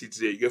that receipt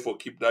there. You get for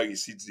keep that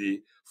receipt there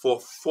for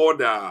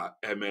further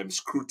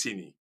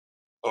scrutiny,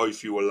 or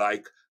if you will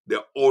like,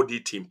 the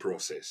auditing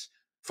process.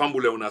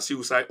 Fambule una see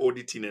inside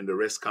auditing and the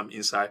rest come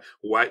inside.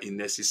 Why it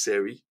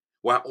necessary?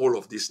 Why all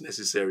of this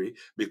necessary?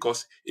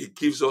 Because it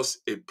gives us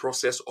a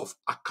process of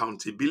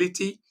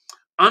accountability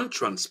and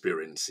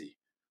transparency.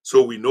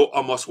 So we know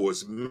how much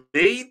was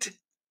made,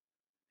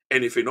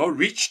 and if it not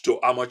reached to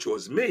how much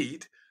was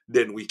made,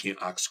 then we can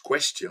ask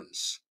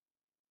questions.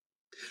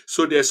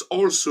 So there's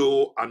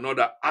also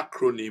another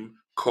acronym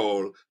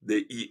called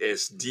the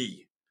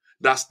ESD.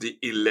 That's the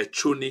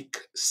electronic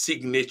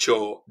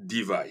signature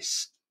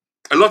device.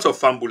 A lot of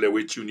fambule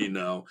we tune in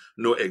now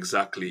know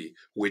exactly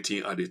what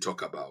they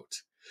talk about.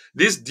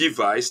 This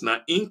device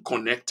now in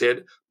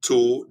connected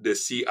to the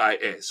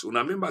CIS.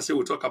 Una remember say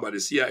we talk about the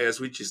CIS,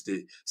 which is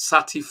the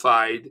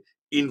certified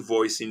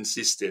invoicing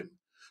system.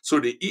 So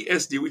the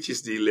ESD, which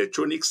is the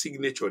electronic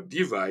signature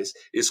device,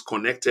 is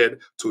connected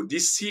to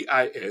this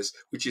CIS,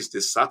 which is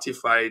the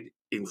certified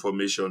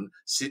invoicing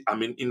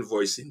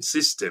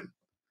system.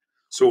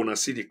 So when I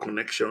see the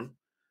connection,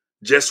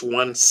 just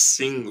one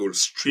single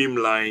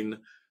streamline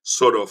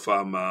sort of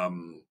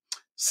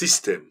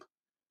system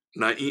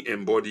now in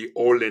embody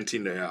all length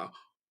in there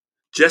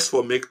just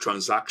for make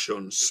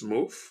transactions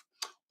smooth,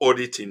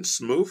 auditing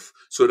smooth,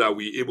 so that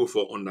we're able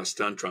for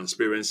understand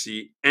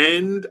transparency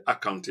and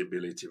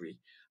accountability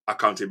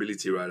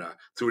rather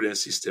through the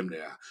system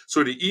there.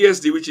 So the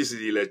ESD, which is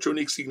the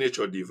electronic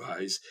signature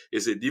device,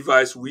 is a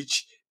device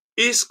which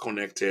is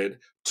connected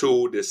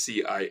to the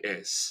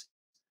CIS.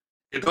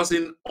 It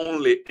doesn't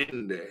only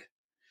end there.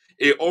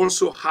 It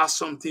also has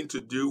something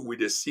to do with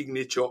the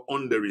signature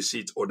on the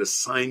receipt or the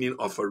signing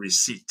of a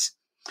receipt.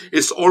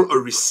 It's all a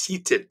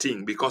receipted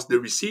thing because the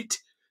receipt,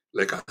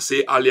 like I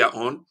say earlier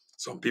on,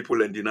 some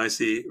people and deny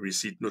say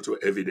receipt not to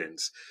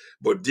evidence.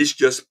 But this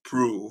just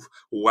prove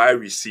why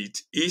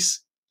receipt is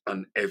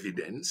an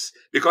evidence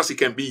because it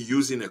can be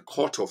used in a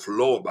court of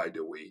law, by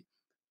the way.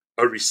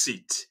 A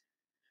receipt.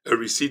 A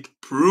receipt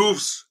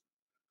proves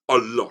a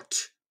lot.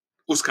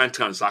 Whose kind of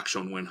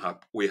transaction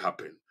will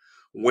happen?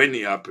 When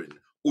it happened?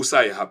 Whose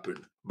it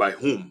happened? By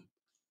whom?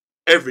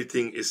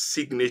 Everything is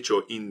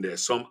signature in there.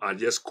 Some are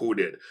just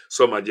coded,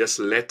 some are just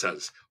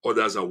letters,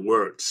 others are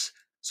words.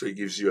 So it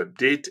gives you a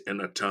date and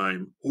a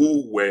time,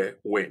 who, where,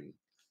 when.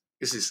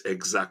 This is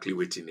exactly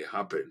what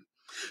happened.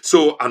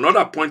 So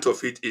another point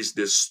of it is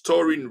the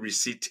storing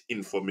receipt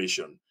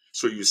information.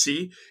 So you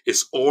see,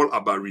 it's all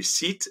about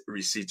receipt,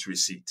 receipt,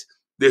 receipt.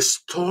 The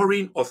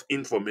storing of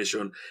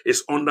information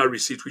is under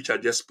receipt, which I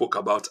just spoke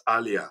about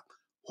earlier.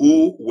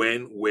 Who,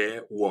 when,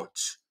 where, what.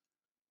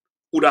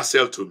 Who that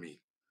sell to me?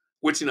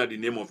 Waiting at the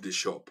name of the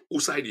shop. Who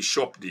side the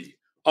shop day?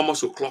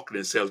 Almost o'clock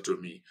then sell to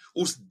me.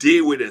 Whose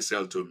day will then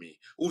sell to me?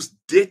 Whose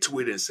date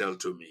will then sell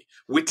to me?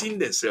 Waiting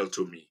then sell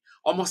to me.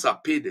 Almost I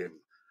pay them.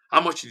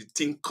 How much did the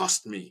thing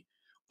cost me?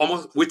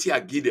 Almost waiting I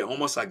give them.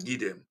 Almost I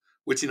give them.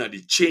 Waiting at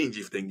the change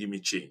if they give me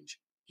change.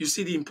 You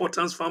see the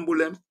importance,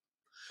 Fambulem?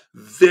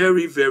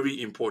 Very,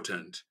 very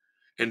important.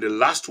 And the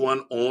last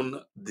one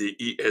on the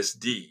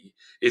ESD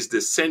is the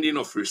sending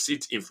of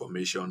receipt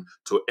information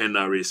to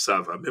NRA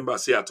server. Remember,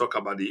 I talked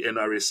about the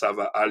NRA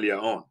server earlier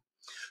on.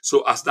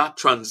 So as that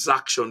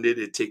transaction they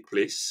take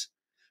place,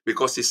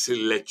 because it's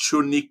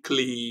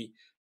electronically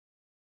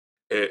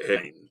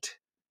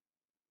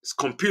it's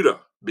computer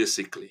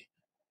basically.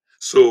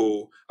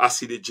 So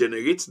as it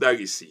generates that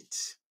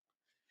receipt,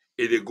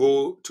 it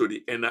go to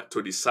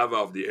the server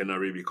of the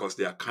NRA because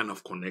they are kind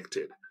of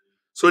connected.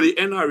 So the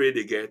NRA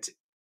they get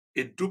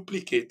a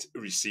duplicate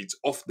receipt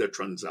of the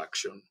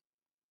transaction.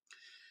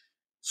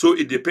 So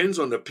it depends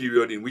on the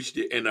period in which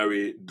the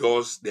NRA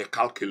does their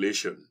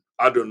calculation.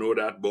 I don't know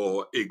that,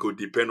 but it could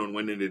depend on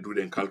when they do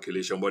their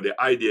calculation. But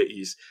the idea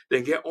is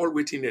they get all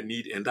within they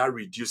need, and that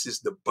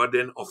reduces the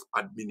burden of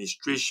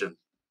administration.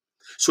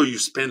 So you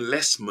spend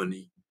less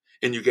money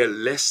and you get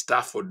less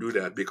staff for do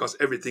that because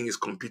everything is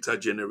computer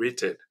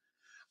generated.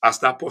 As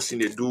that person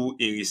they do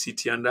in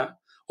receipt yonder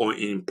or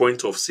in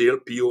point of sale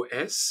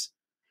POS.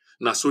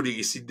 Now, so the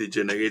receipt the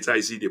generator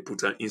is they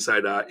put her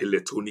inside our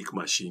electronic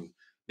machine,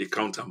 the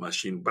counter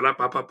machine.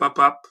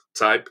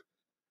 Type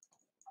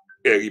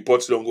a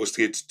report don't go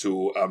straight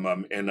to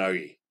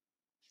NRA.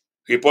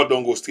 Report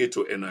don't go straight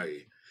to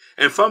NRA.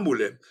 And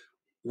Fambule,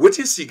 what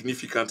is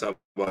significant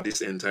about this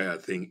entire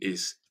thing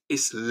is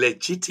it's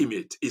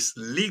legitimate, it's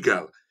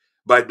legal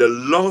by the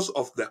laws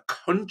of the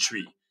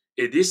country.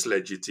 It is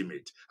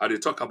legitimate. And they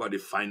talk about the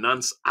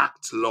Finance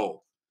Act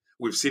law.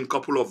 We've seen a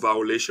couple of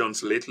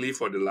violations lately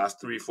for the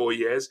last 3-4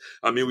 years.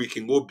 I mean, we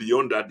can go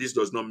beyond that. This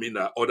does not mean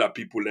that other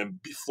people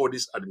and before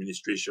this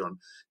administration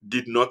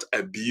did not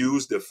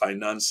abuse the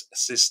finance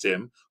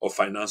system or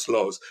finance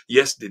laws.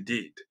 Yes, they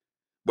did.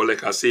 But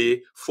like I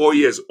say, 4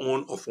 years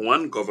on of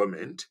one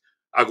government,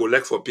 I go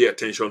like for pay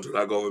attention to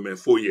that government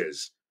 4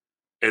 years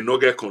and not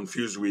get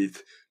confused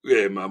with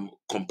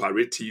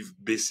comparative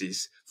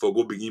basis for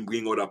go begin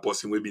bring other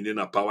person we been in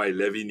a power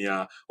 11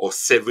 year or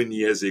 7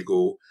 years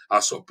ago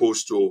as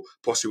opposed to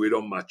person we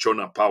don't mature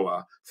na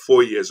power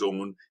 4 years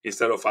on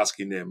instead of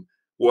asking them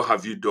what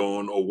have you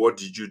done or what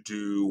did you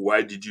do,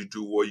 why did you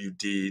do what you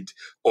did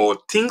or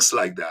things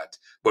like that.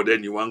 But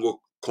then you want to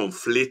go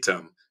conflate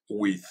them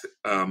with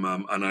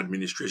an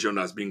administration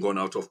that's been gone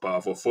out of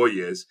power for 4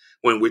 years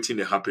when waiting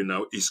to happen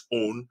now is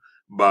owned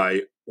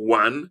by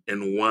one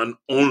and one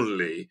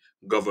only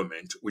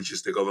government, which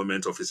is the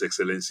government of His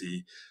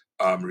Excellency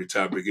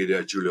retired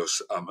Brigadier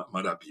Julius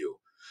Madabio.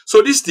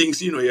 So these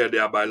things, yeah, they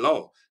are by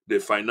law. The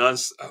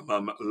finance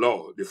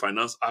law, the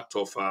finance act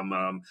of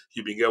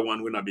you been get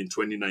one when I've been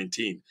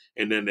 2019,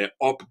 and then they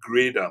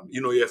upgrade them,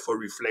 yeah, for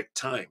reflect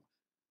time.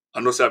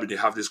 And also, I've been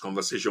have this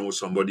conversation with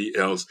somebody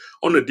else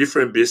on a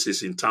different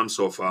basis in terms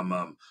of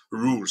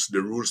rules,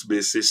 the rules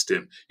based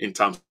system in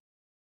terms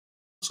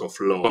of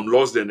law. Some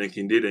laws then they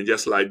can they then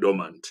just lie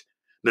dormant.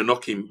 They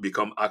not can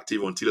become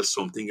active until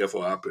something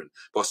ever happen.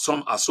 But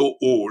some are so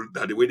old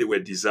that the way they were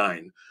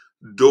designed,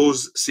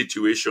 those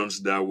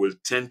situations that will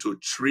tend to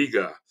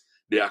trigger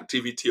the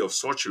activity of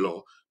such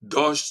law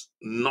does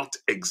not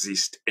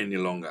exist any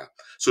longer.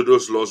 So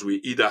those laws will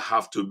either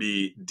have to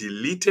be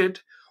deleted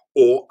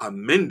or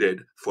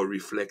amended for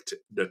reflect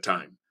the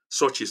time.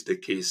 Such is the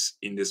case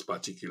in this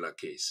particular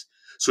case.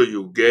 So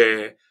you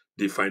get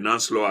the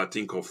finance law, I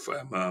think, of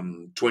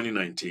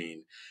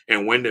 2019,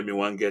 and when the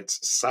one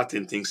gets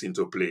certain things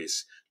into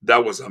place,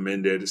 that was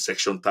amended,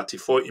 Section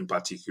 34 in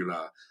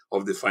particular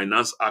of the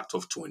Finance Act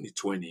of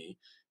 2020.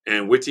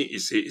 And waiting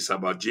is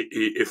about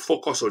a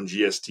focus on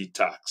GST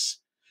tax.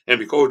 And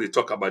because they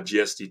talk about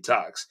GST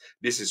tax,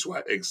 this is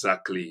why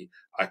exactly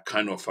I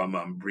kind of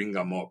bring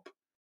them up.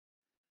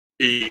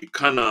 It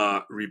kind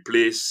of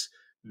replace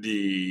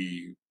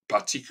the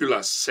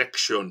particular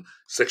section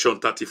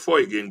 34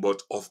 again,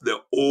 but of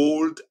the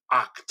old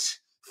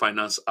act,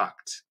 Finance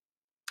Act.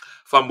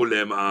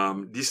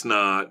 Famulem, this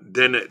na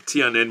then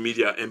TNN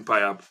Media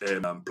Empire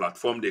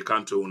platform they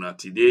come to una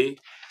today,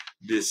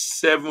 the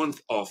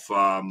 7th of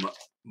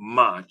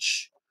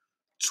March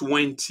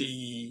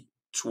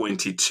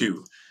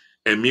 2022.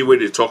 And me where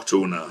they talk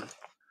to una,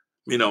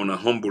 me now a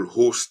humble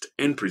host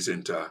and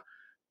presenter,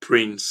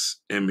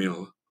 Prince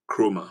Emil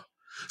Chroma.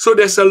 So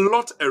there's a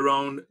lot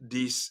around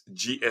this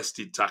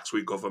GST tax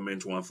we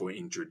government want for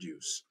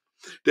introduce.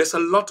 There's a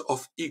lot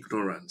of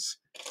ignorance.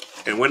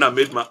 And when I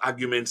made my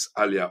arguments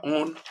earlier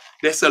on,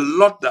 there's a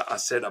lot that I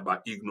said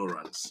about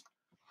ignorance.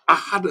 I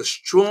had a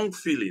strong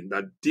feeling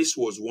that this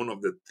was one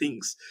of the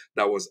things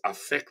that was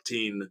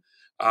affecting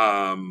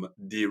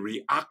the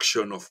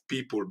reaction of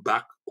people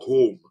back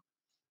home.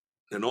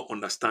 They don't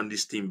understand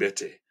this thing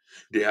better.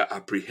 They are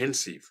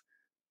apprehensive,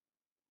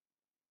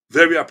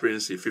 very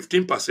apprehensive,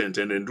 15%,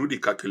 and then do the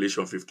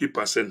calculation,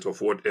 50%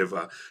 of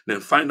whatever, then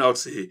find out,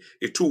 say,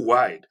 it's too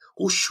wide.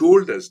 Who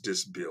shoulders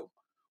this bill?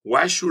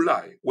 Why should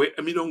I? Wait,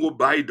 I mean, don't go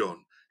buy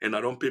done, and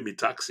I don't pay me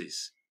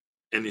taxes.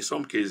 And in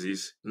some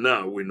cases,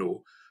 now we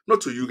know,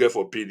 not to you get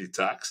for pay the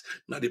tax,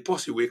 now the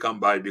person we can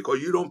buy because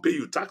you don't pay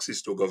your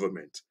taxes to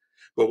government.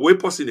 But we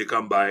person they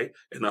can buy,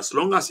 and as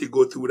long as you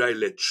go through that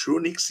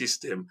electronic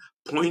system,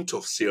 point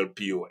of sale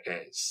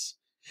POS,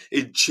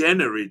 it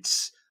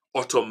generates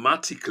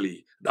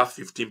automatically that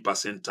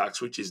 15% tax,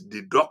 which is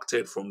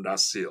deducted from that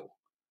sale.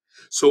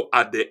 So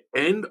at the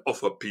end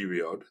of a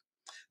period,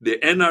 the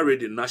NRA,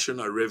 the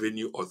National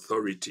Revenue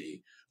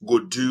Authority, go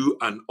do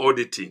an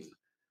auditing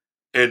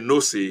and no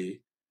say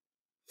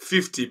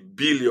 50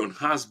 billion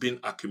has been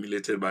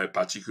accumulated by a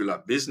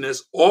particular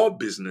business or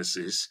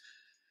businesses,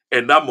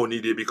 and that money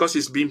there, because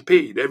it's being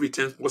paid every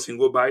 10%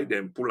 go by,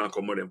 then pull and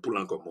come out, then pull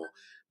and come out.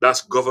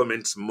 That's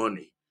government's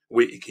money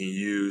where it can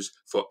use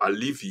for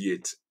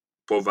alleviate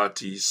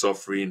poverty,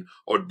 suffering,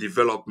 or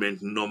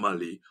development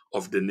normally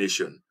of the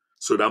nation.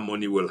 So that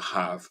money will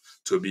have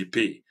to be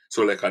paid.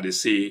 So, like I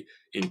say,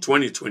 in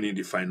 2020,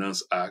 the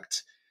Finance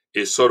Act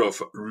is sort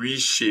of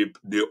reshape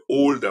the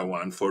older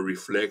one for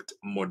reflect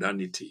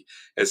modernity,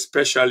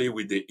 especially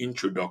with the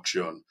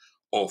introduction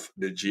of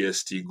the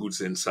GST goods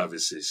and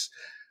services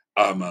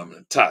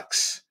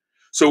tax.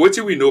 So what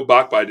do we know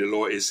back by the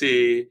law is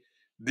say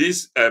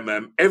this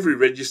every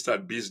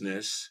registered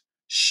business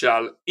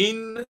shall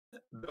in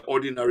the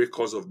ordinary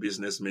course of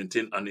business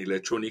maintain an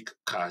electronic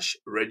cash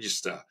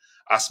register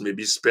as may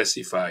be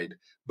specified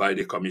by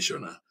the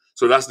commissioner.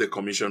 So that's the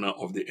commissioner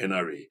of the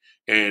NRA.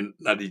 And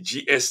now the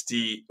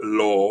GST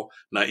law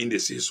now in the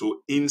say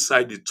so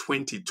inside the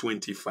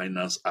 2020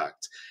 Finance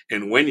Act.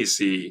 And when you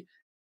say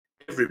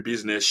every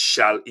business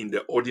shall, in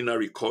the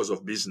ordinary course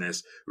of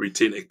business,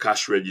 retain a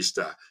cash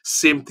register.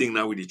 Same thing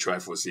now with the try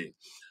for say.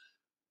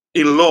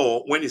 In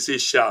law, when it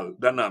says shall,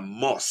 then a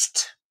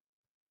must.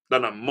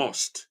 Then a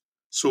must.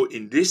 So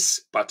in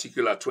this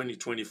particular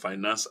 2020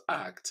 Finance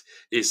Act,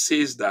 it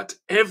says that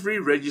every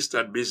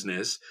registered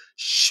business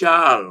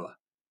shall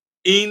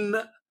in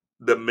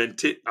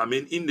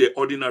in the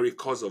ordinary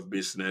course of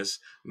business,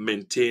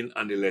 maintain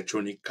an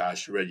electronic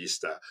cash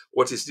register.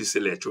 What is this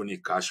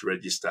electronic cash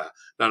register?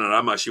 Now,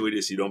 that machine where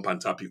they sit on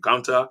tap your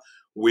counter,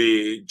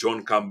 where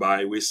John can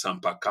buy, where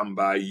Sampa can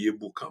buy,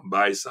 Yebu can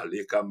buy,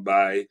 Saleh can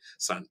buy,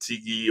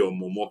 Santigi or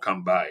Momo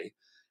can buy.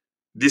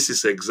 This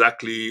is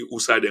exactly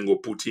Usai then go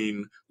put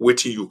in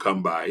waiting you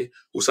can buy.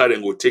 Usai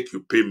then go take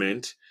your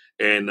payment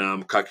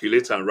and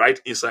calculate and right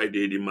inside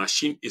there. The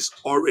machine is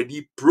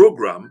already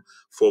programmed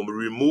for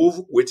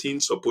remove waiting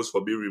supposed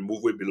for be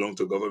removed will belong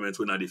to government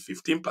when at the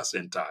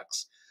 15%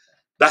 tax.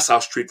 That's how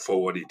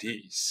straightforward it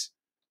is.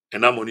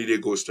 And that money there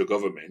goes to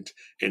government.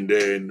 And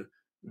then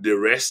the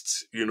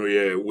rest,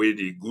 where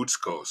the goods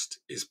cost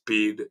is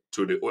paid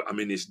to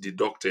is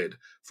deducted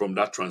from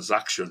that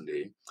transaction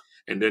day.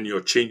 and then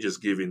your change is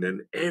given,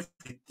 then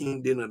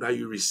everything then that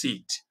you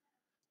receipt,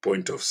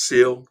 point of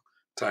sale,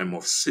 time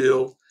of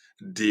sale,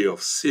 day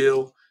of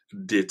sale,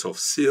 date of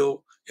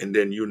sale, and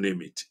then you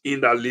name it.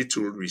 In that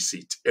little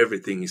receipt,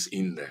 everything is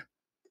in there.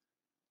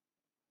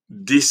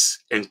 This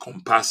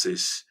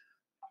encompasses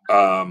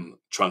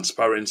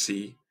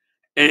transparency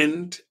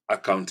and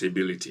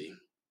accountability.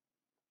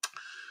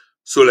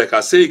 So, like I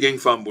say again,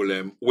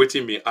 Fambulem, what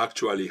may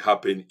actually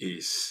happen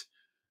is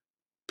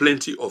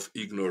plenty of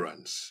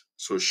ignorance.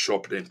 So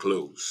shop then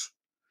close.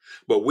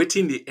 But what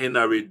the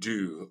NRA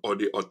do or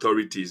the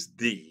authorities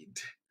did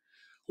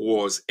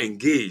was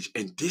engage.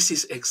 And this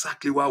is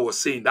exactly what I was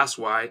saying. That's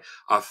why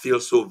I feel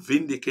so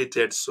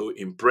vindicated, so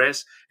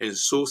impressed, and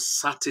so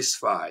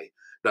satisfied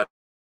that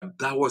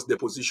that was the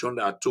position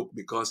that I took,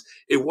 because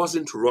it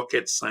wasn't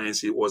rocket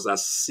science. It was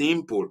as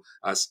simple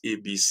as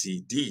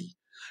ABCD.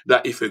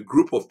 That if a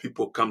group of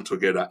people come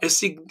together, a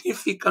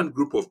significant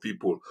group of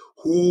people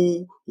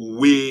who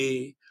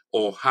weigh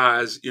or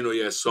has,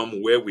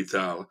 some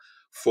wherewithal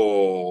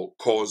for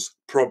cause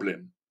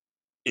problem,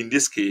 in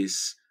this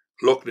case,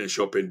 lock the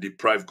shop and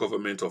deprive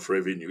government of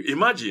revenue.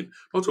 Imagine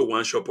not a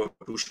one shop or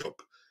two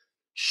shop,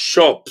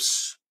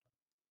 shops.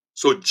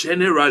 So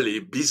generally,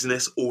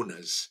 business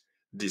owners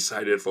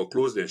decided for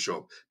close their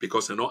shop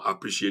because they don't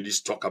appreciate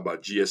this talk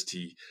about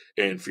GST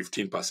and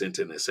 15%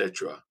 and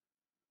etc.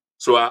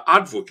 So I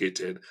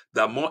advocated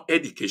that more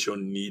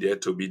education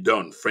needed to be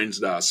done. Friends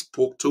that I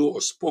spoke to or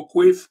spoke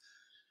with,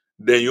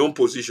 then your own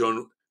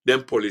position,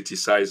 then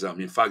politicize them.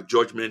 In fact,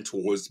 judgment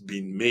was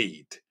being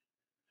made.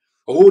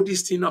 Oh,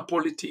 this thing are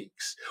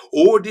politics.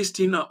 Oh, this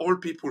thing are all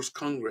people's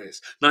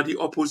Congress. Now the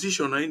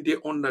opposition are in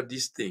there under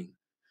this thing.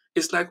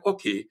 It's like,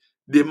 okay,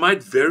 they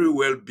might very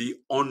well be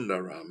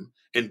under them,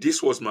 and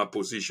this was my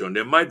position.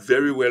 They might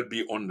very well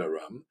be under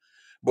them,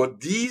 but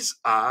these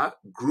are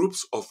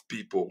groups of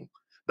people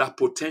that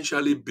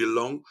potentially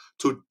belong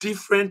to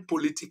different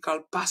political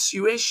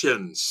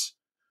persuasions,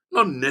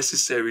 not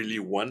necessarily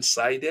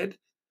one-sided,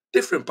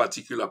 different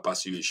particular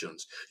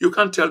persuasions. You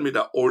can't tell me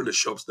that all the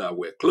shops that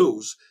were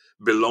closed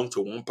belong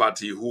to one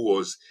party who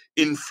was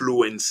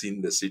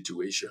influencing the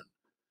situation.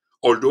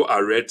 Although I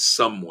read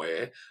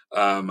somewhere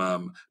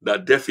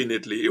that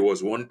definitely it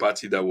was one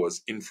party that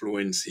was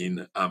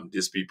influencing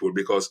these people,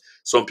 because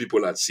some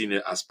people had seen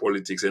it as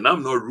politics, and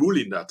I'm not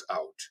ruling that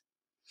out.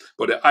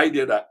 But the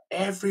idea that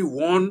every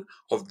one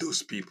of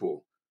those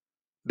people,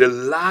 the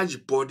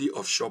large body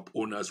of shop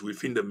owners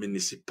within the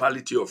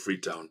municipality of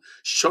Freetown,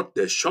 shut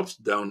their shops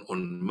down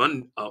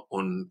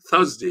on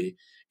Thursday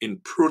in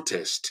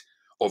protest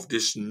of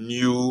this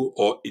new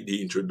or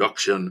the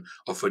introduction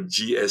of a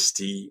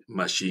GST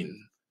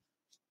machine.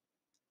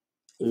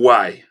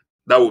 Why?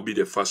 That would be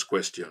the first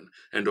question.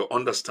 And to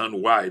understand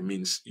why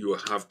means you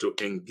have to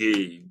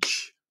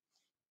engage.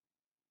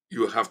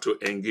 You have to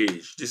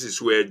engage. This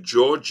is where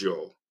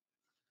Georgia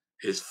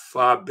is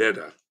far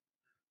better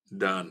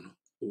than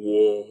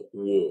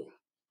war.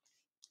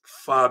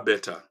 Far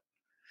better.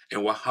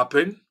 And what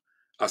happened,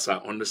 as I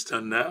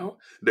understand now,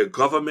 the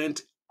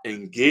government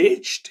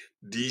engaged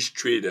these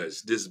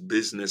traders, these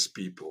business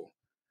people,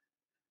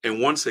 and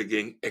once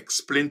again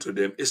explained to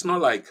them, it's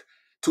not like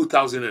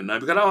 2009,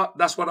 because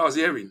that's what I was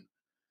hearing.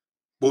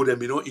 But they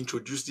may not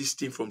introduce this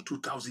thing from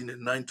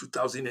 2009,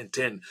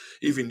 2010.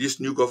 Even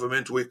this new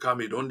government will come,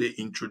 don't they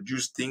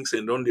introduce things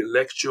and don't they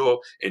lecture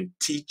and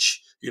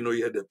teach,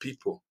 the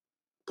people.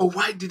 But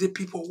why did the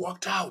people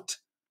walk out?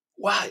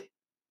 Why?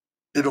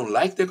 They don't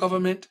like the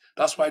government.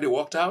 That's why they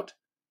walked out.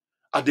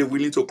 Are they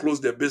willing to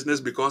close their business?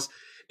 Because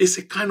it's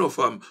a kind of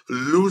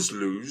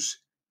lose-lose,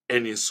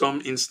 and in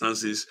some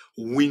instances,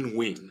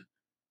 win-win.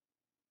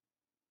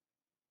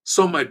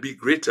 Some might be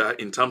greater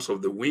in terms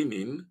of the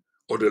winning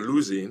or the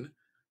losing,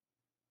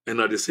 and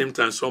at the same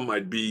time, some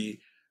might be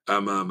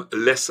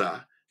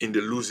lesser in the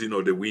losing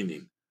or the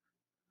winning.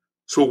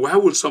 So why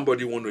would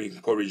somebody want to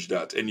encourage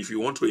that? And if you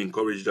want to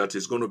encourage that,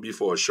 it's going to be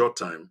for a short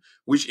time,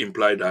 which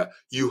implies that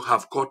you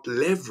have got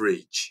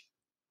leverage.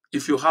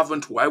 If you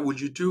haven't, why would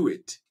you do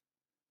it?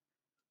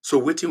 So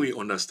waiting we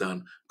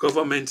understand,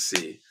 government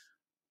say,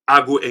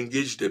 I go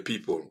engage the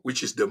people,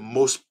 which is the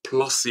most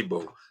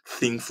plausible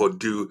thing for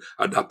do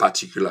at that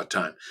particular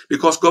time.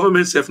 Because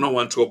government self not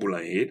want trouble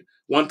and hate.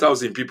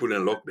 1,000 people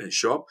in lockdown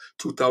shop,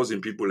 2,000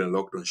 people in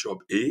lockdown shop.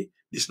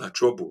 This not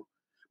trouble.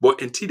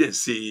 But until they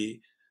say,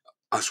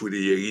 as we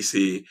hear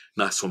say,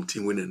 not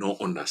something we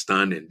don't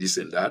understand and this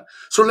and that.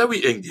 So let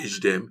we engage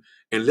them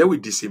and let we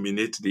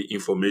disseminate the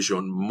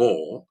information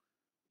more,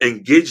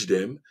 engage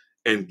them,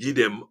 and give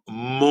them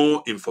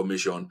more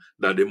information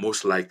that they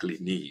most likely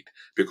need.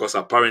 Because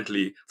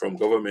apparently, from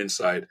government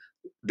side,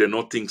 they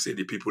not think say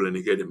the people and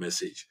they get the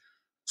message.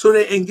 So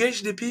they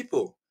engage the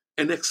people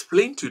and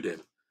explain to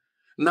them.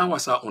 Now,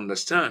 as I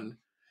understand,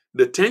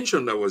 the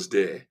tension that was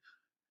there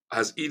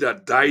has either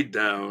died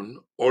down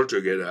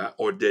altogether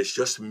or there's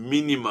just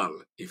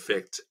minimal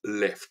effect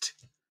left.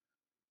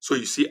 So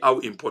you see how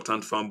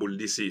important Fumble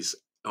this is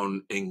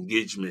on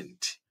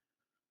engagement.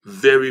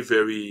 Very,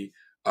 very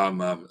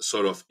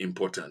sort of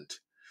important.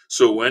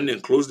 So when they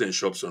closed their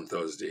shops on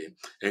Thursday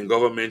and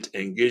government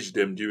engaged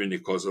them during the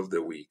course of the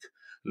week,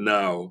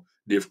 now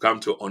they've come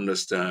to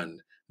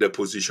understand the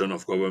position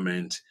of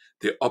government,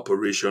 the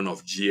operation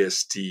of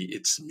GST,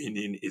 its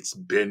meaning, its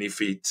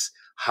benefits,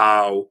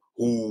 how,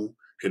 who,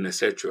 and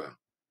etc.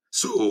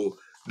 So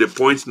the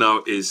point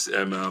now is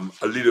a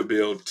little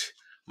bit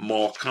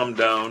more calm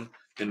down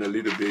and a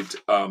little bit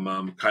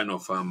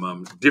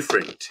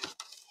different.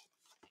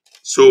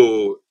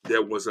 So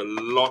there was a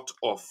lot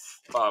of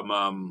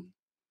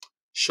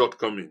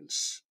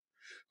shortcomings.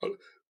 uh,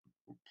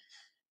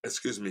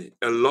 Excuse me,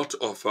 a lot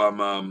of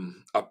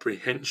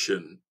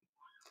apprehension,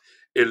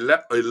 a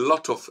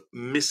lot of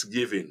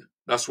misgiving.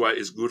 That's why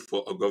it's good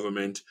for a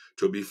government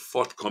to be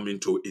forthcoming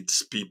to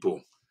its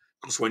people.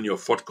 Because when you're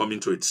forthcoming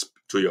to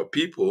your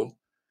people,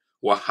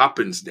 what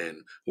happens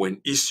then when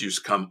issues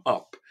come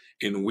up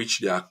in which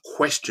there are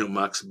question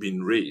marks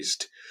being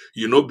raised?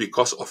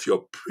 Because of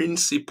your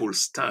principled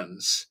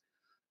stance,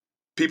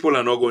 people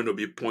are not going to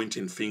be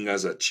pointing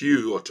fingers at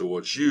you or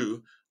towards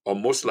you, or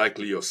most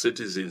likely your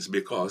citizens,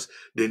 because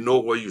they know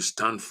what you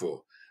stand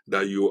for,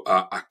 that you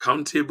are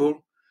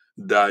accountable,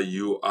 that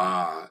you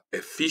are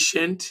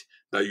efficient,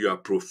 that you are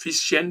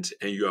proficient,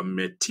 and you are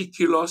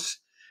meticulous,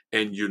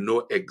 and you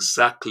know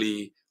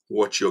exactly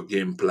what your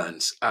game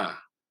plans are.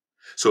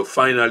 So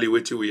finally,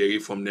 what we hear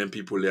from them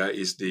people there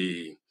is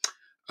the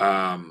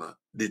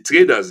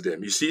traders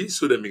them. You see,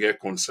 so they may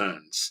get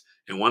concerns.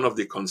 And one of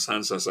the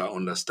concerns, as I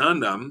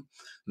understand them,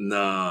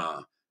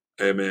 na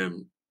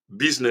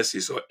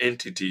businesses or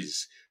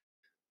entities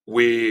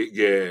we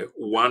get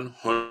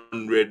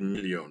 100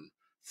 million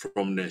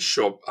from the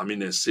shop,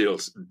 the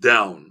sales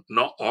down,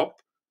 not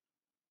up.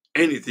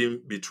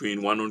 Anything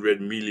between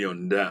 100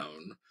 million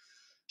down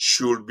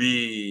should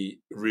be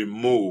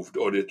removed,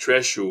 or the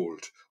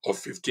threshold of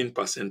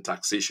 15%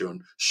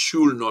 taxation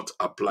should not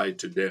apply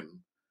to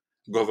them.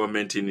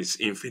 Government, in its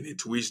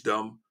infinite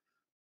wisdom,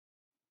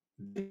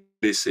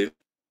 listen,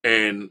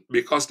 and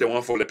because they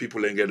want for the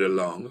people and get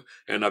along,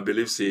 and I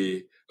believe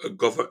say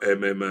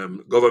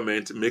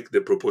government make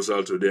the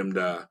proposal to them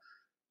that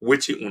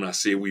which you wanna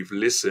say we've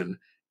listened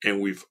and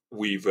we've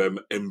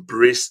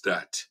embraced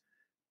that,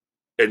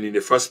 and in the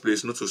first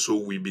place not so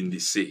we've been the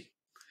say.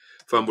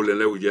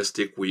 Fambulele will just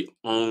take we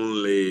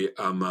only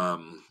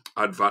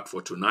advert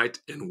for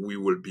tonight, and we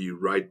will be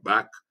right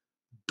back.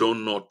 Do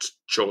not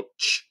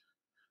touch,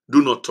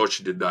 do not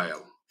touch the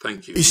dial.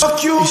 Thank you.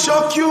 Shock you.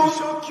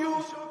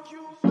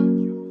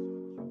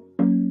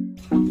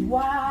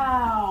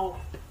 Wow,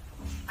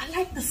 I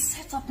like the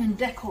setup and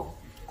decor.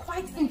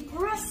 Quite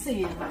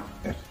impressive.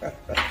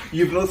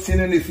 You've not seen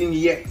anything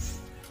yet.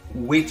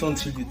 Wait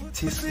until you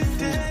taste the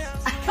food.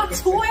 I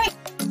can't wait.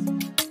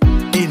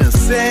 In a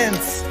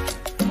sense,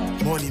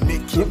 money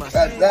make you Look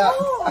at that.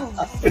 Oh,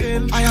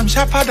 I am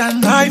sharper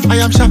than knife, I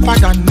am sharper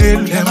than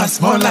nail. Them are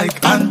small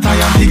like ant, I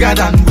am bigger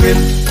than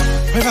whale.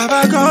 When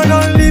Baba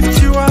gonna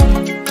lift you up,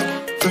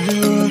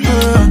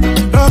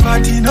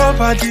 nobody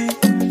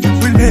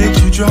will make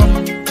you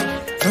jump.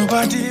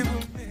 Nobody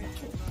will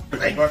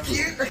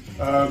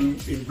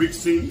in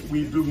Brixton,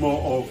 we do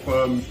more of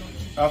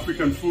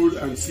African food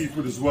and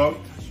seafood as well.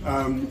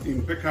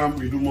 In Peckham,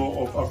 we do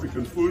more of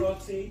African food.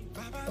 Party,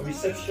 a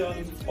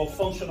reception or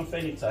function of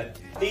any type,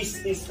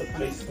 this is the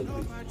place to do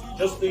it.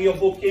 Just do your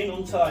booking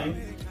on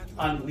time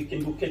and we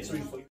can do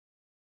catering for you.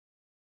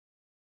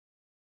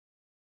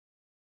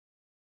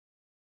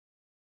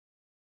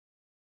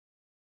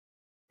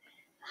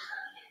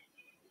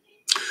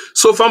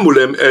 So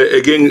Fambulem,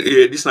 again,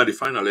 this is not the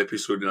final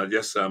episode.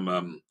 Just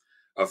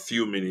a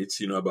few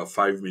minutes, about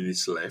 5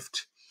 minutes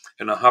left,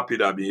 and I'm happy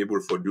that I've been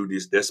able to do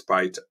this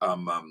despite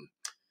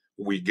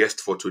we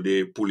guest for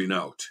today pulling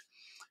out.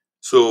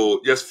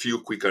 So just few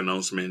quick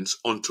announcements.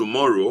 On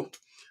tomorrow,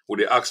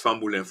 we ask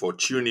Fambulem for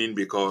tuning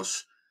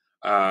because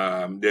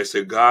there's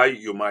a guy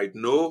you might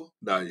know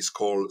that is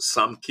called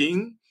Sam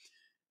King.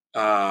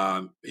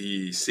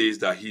 He says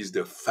that he's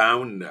the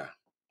founder.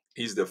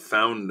 He's the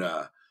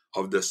founder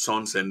of the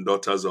Sons and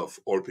Daughters of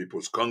All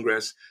People's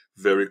Congress,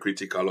 very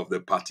critical of the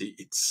party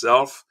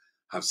itself,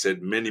 have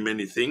said many,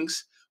 many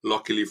things.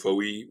 Luckily for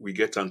we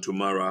get on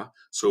tomorrow,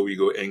 so we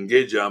go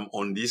engage him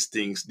on these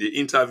things. The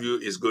interview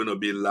is going to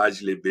be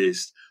largely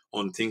based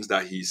on things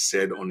that he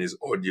said on his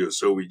audio.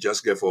 So we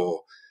just get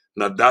for,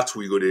 now that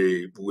we go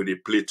to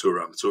play to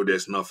him, so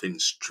there's nothing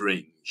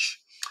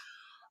strange.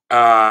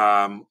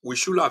 We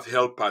should have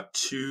held part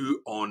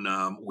 2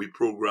 on we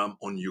program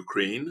on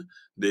Ukraine,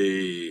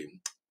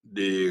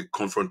 the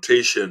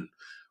confrontation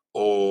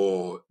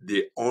or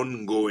the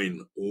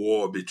ongoing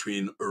war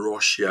between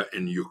Russia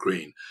and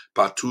Ukraine.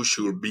 Part 2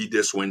 should be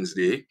this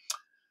Wednesday.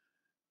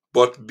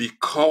 But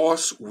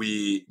because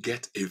we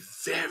get a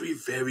very,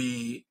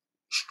 very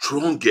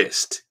strong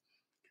guest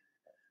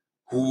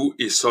who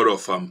is sort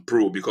of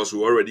pro, because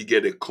we already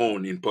get a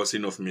con in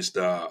person of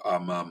Mr.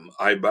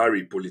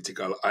 Ibari,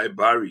 political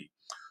Ibari,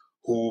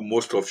 who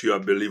most of you, I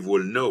believe,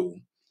 will know.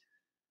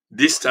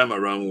 This time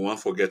around, we won't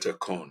forget a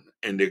con.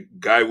 And the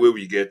guy where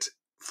we get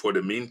for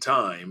the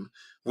meantime,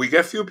 we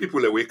get few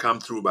people that will come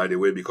through, by the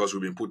way, because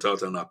we've been put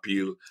out an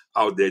appeal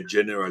out there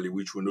generally,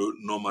 which we don't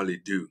normally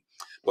do.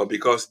 But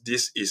because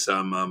this is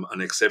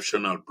an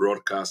exceptional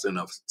broadcast and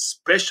a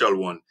special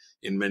one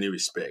in many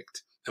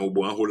respects, and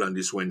we'll hold on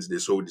this Wednesday,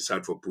 so we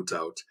decide to put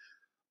out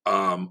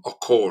a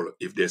call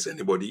if there's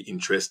anybody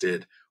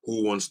interested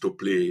who wants to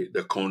play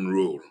the con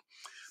role.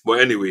 But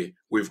anyway,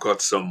 we've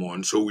got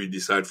someone, so we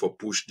decide for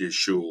push the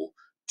show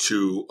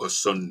to a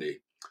Sunday.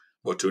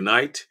 But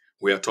tonight,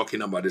 we are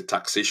talking about the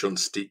taxation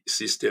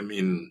system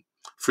in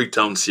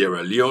Freetown,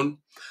 Sierra Leone,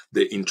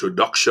 the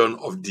introduction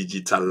of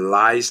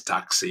digitalized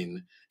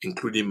taxing,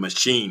 including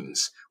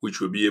machines,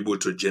 which will be able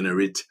to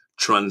generate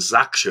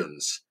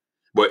transactions.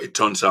 But it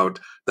turns out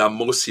that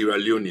most Sierra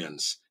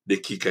Leoneans, they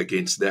kick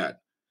against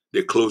that.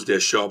 They close their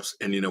shops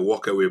and in a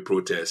walkaway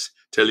protest,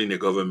 telling the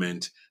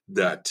government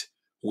that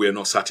we are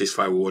not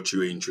satisfied with what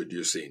you are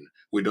introducing.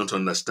 We don't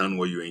understand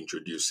what you are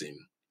introducing.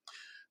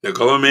 The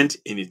government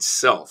in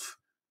itself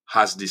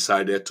has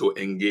decided to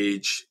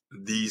engage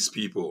these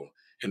people,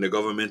 and the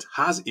government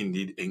has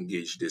indeed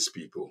engaged these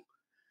people.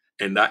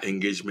 And that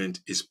engagement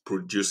is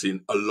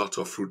producing a lot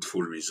of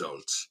fruitful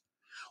results.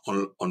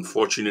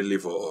 Unfortunately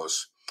for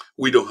us,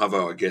 we don't have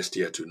our guest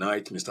here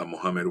tonight, Mr.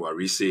 Mohammed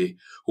Warise,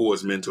 who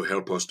was meant to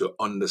help us to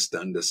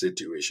understand the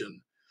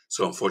situation.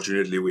 So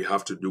unfortunately, we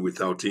have to do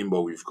without him,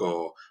 but we've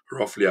got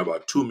roughly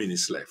about 2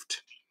 minutes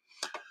left.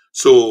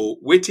 So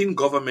waiting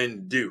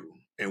government do,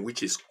 and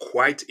which is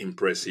quite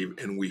impressive,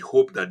 and we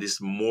hope that this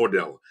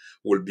model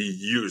will be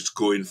used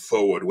going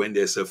forward when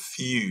there's a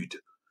feud,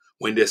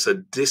 when there's a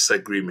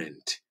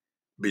disagreement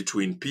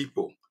between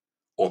people,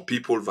 or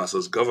people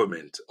versus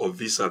government, or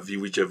vis-a-vis,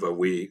 whichever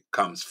way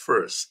comes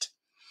first.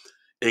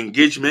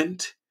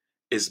 Engagement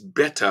is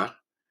better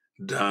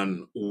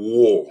than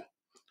war.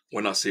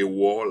 When I say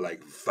war,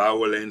 like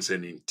violence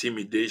and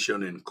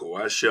intimidation and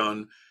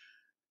coercion,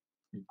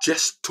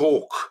 just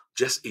talk,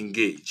 just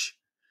engage.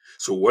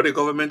 So what the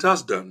government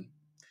has done,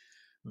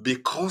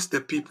 because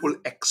the people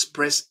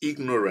express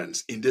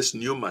ignorance in this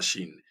new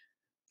machine,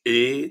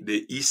 A,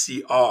 the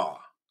ECR,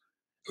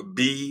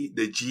 B,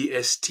 the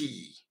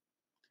GST,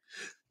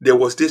 there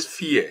was this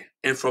fear.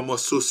 And from a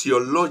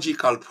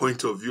sociological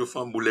point of view,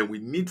 Fambule, we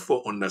need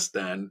to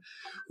understand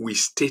we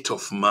state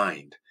of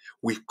mind,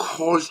 we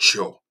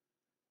culture,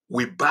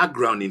 we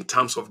background in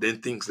terms of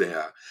then things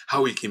there,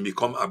 how we can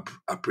become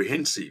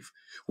apprehensive.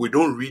 We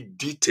don't read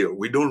detail.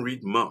 We don't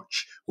read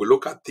much. We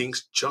look at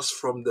things just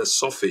from the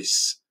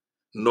surface,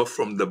 not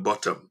from the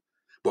bottom.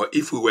 But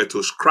if we were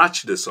to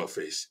scratch the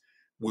surface,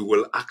 we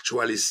will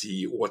actually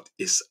see what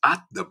is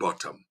at the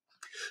bottom.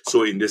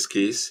 So in this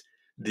case,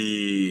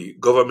 the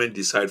government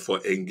decide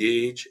for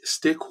engage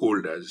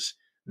stakeholders,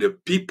 the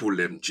people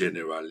them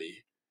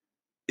generally,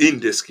 in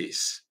this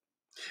case.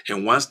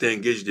 And once they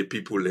engage the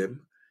people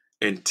them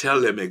and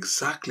tell them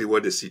exactly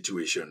what the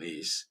situation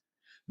is,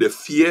 the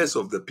fears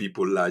of the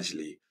people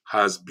largely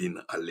has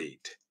been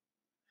allayed.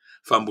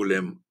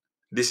 Fambulem,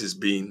 this has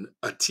been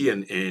a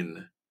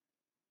TNN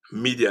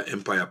Media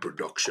Empire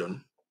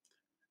production,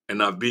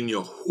 and I've been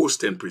your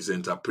host and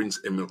presenter,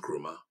 Prince Emil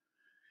Kroma.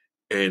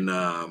 And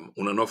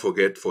wanna not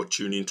forget for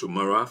tuning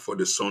tomorrow for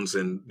the sons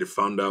and the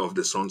founder of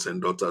the Sons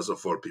and Daughters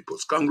of All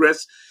People's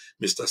Congress,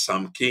 Mr.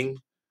 Sam King,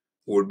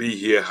 will be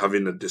here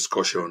having a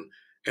discussion.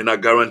 And I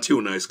guarantee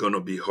you now it's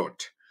gonna be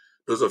hot.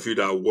 Those of you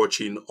that are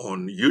watching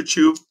on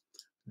YouTube,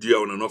 do you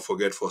wanna not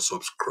forget for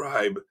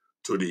subscribe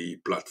to the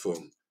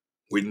platform.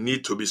 We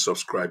need to be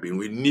subscribing.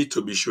 We need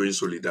to be showing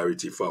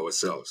solidarity for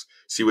ourselves.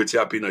 See what's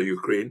happening in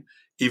Ukraine?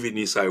 Even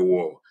inside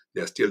war,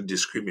 they're still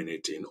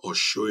discriminating or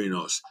showing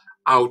us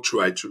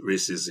outright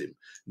racism,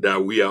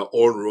 that we are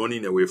all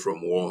running away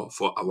from war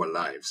for our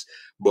lives.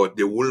 But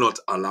they will not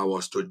allow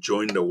us to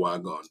join the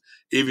wagon.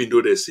 Even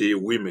though they say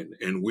women,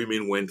 and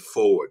women went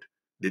forward,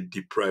 they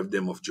deprived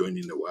them of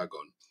joining the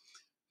wagon.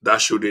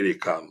 That show they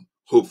come.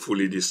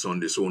 Hopefully this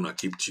Sunday, so wanna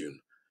keep tuned.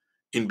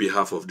 In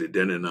behalf of the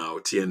Then and Now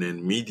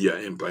TNN Media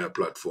Empire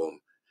platform,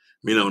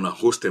 me now a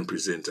host and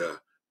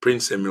presenter,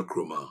 Prince Emil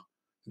Kroma,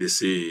 they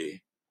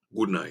say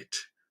good night.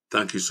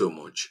 Thank you so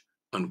much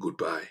and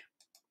goodbye.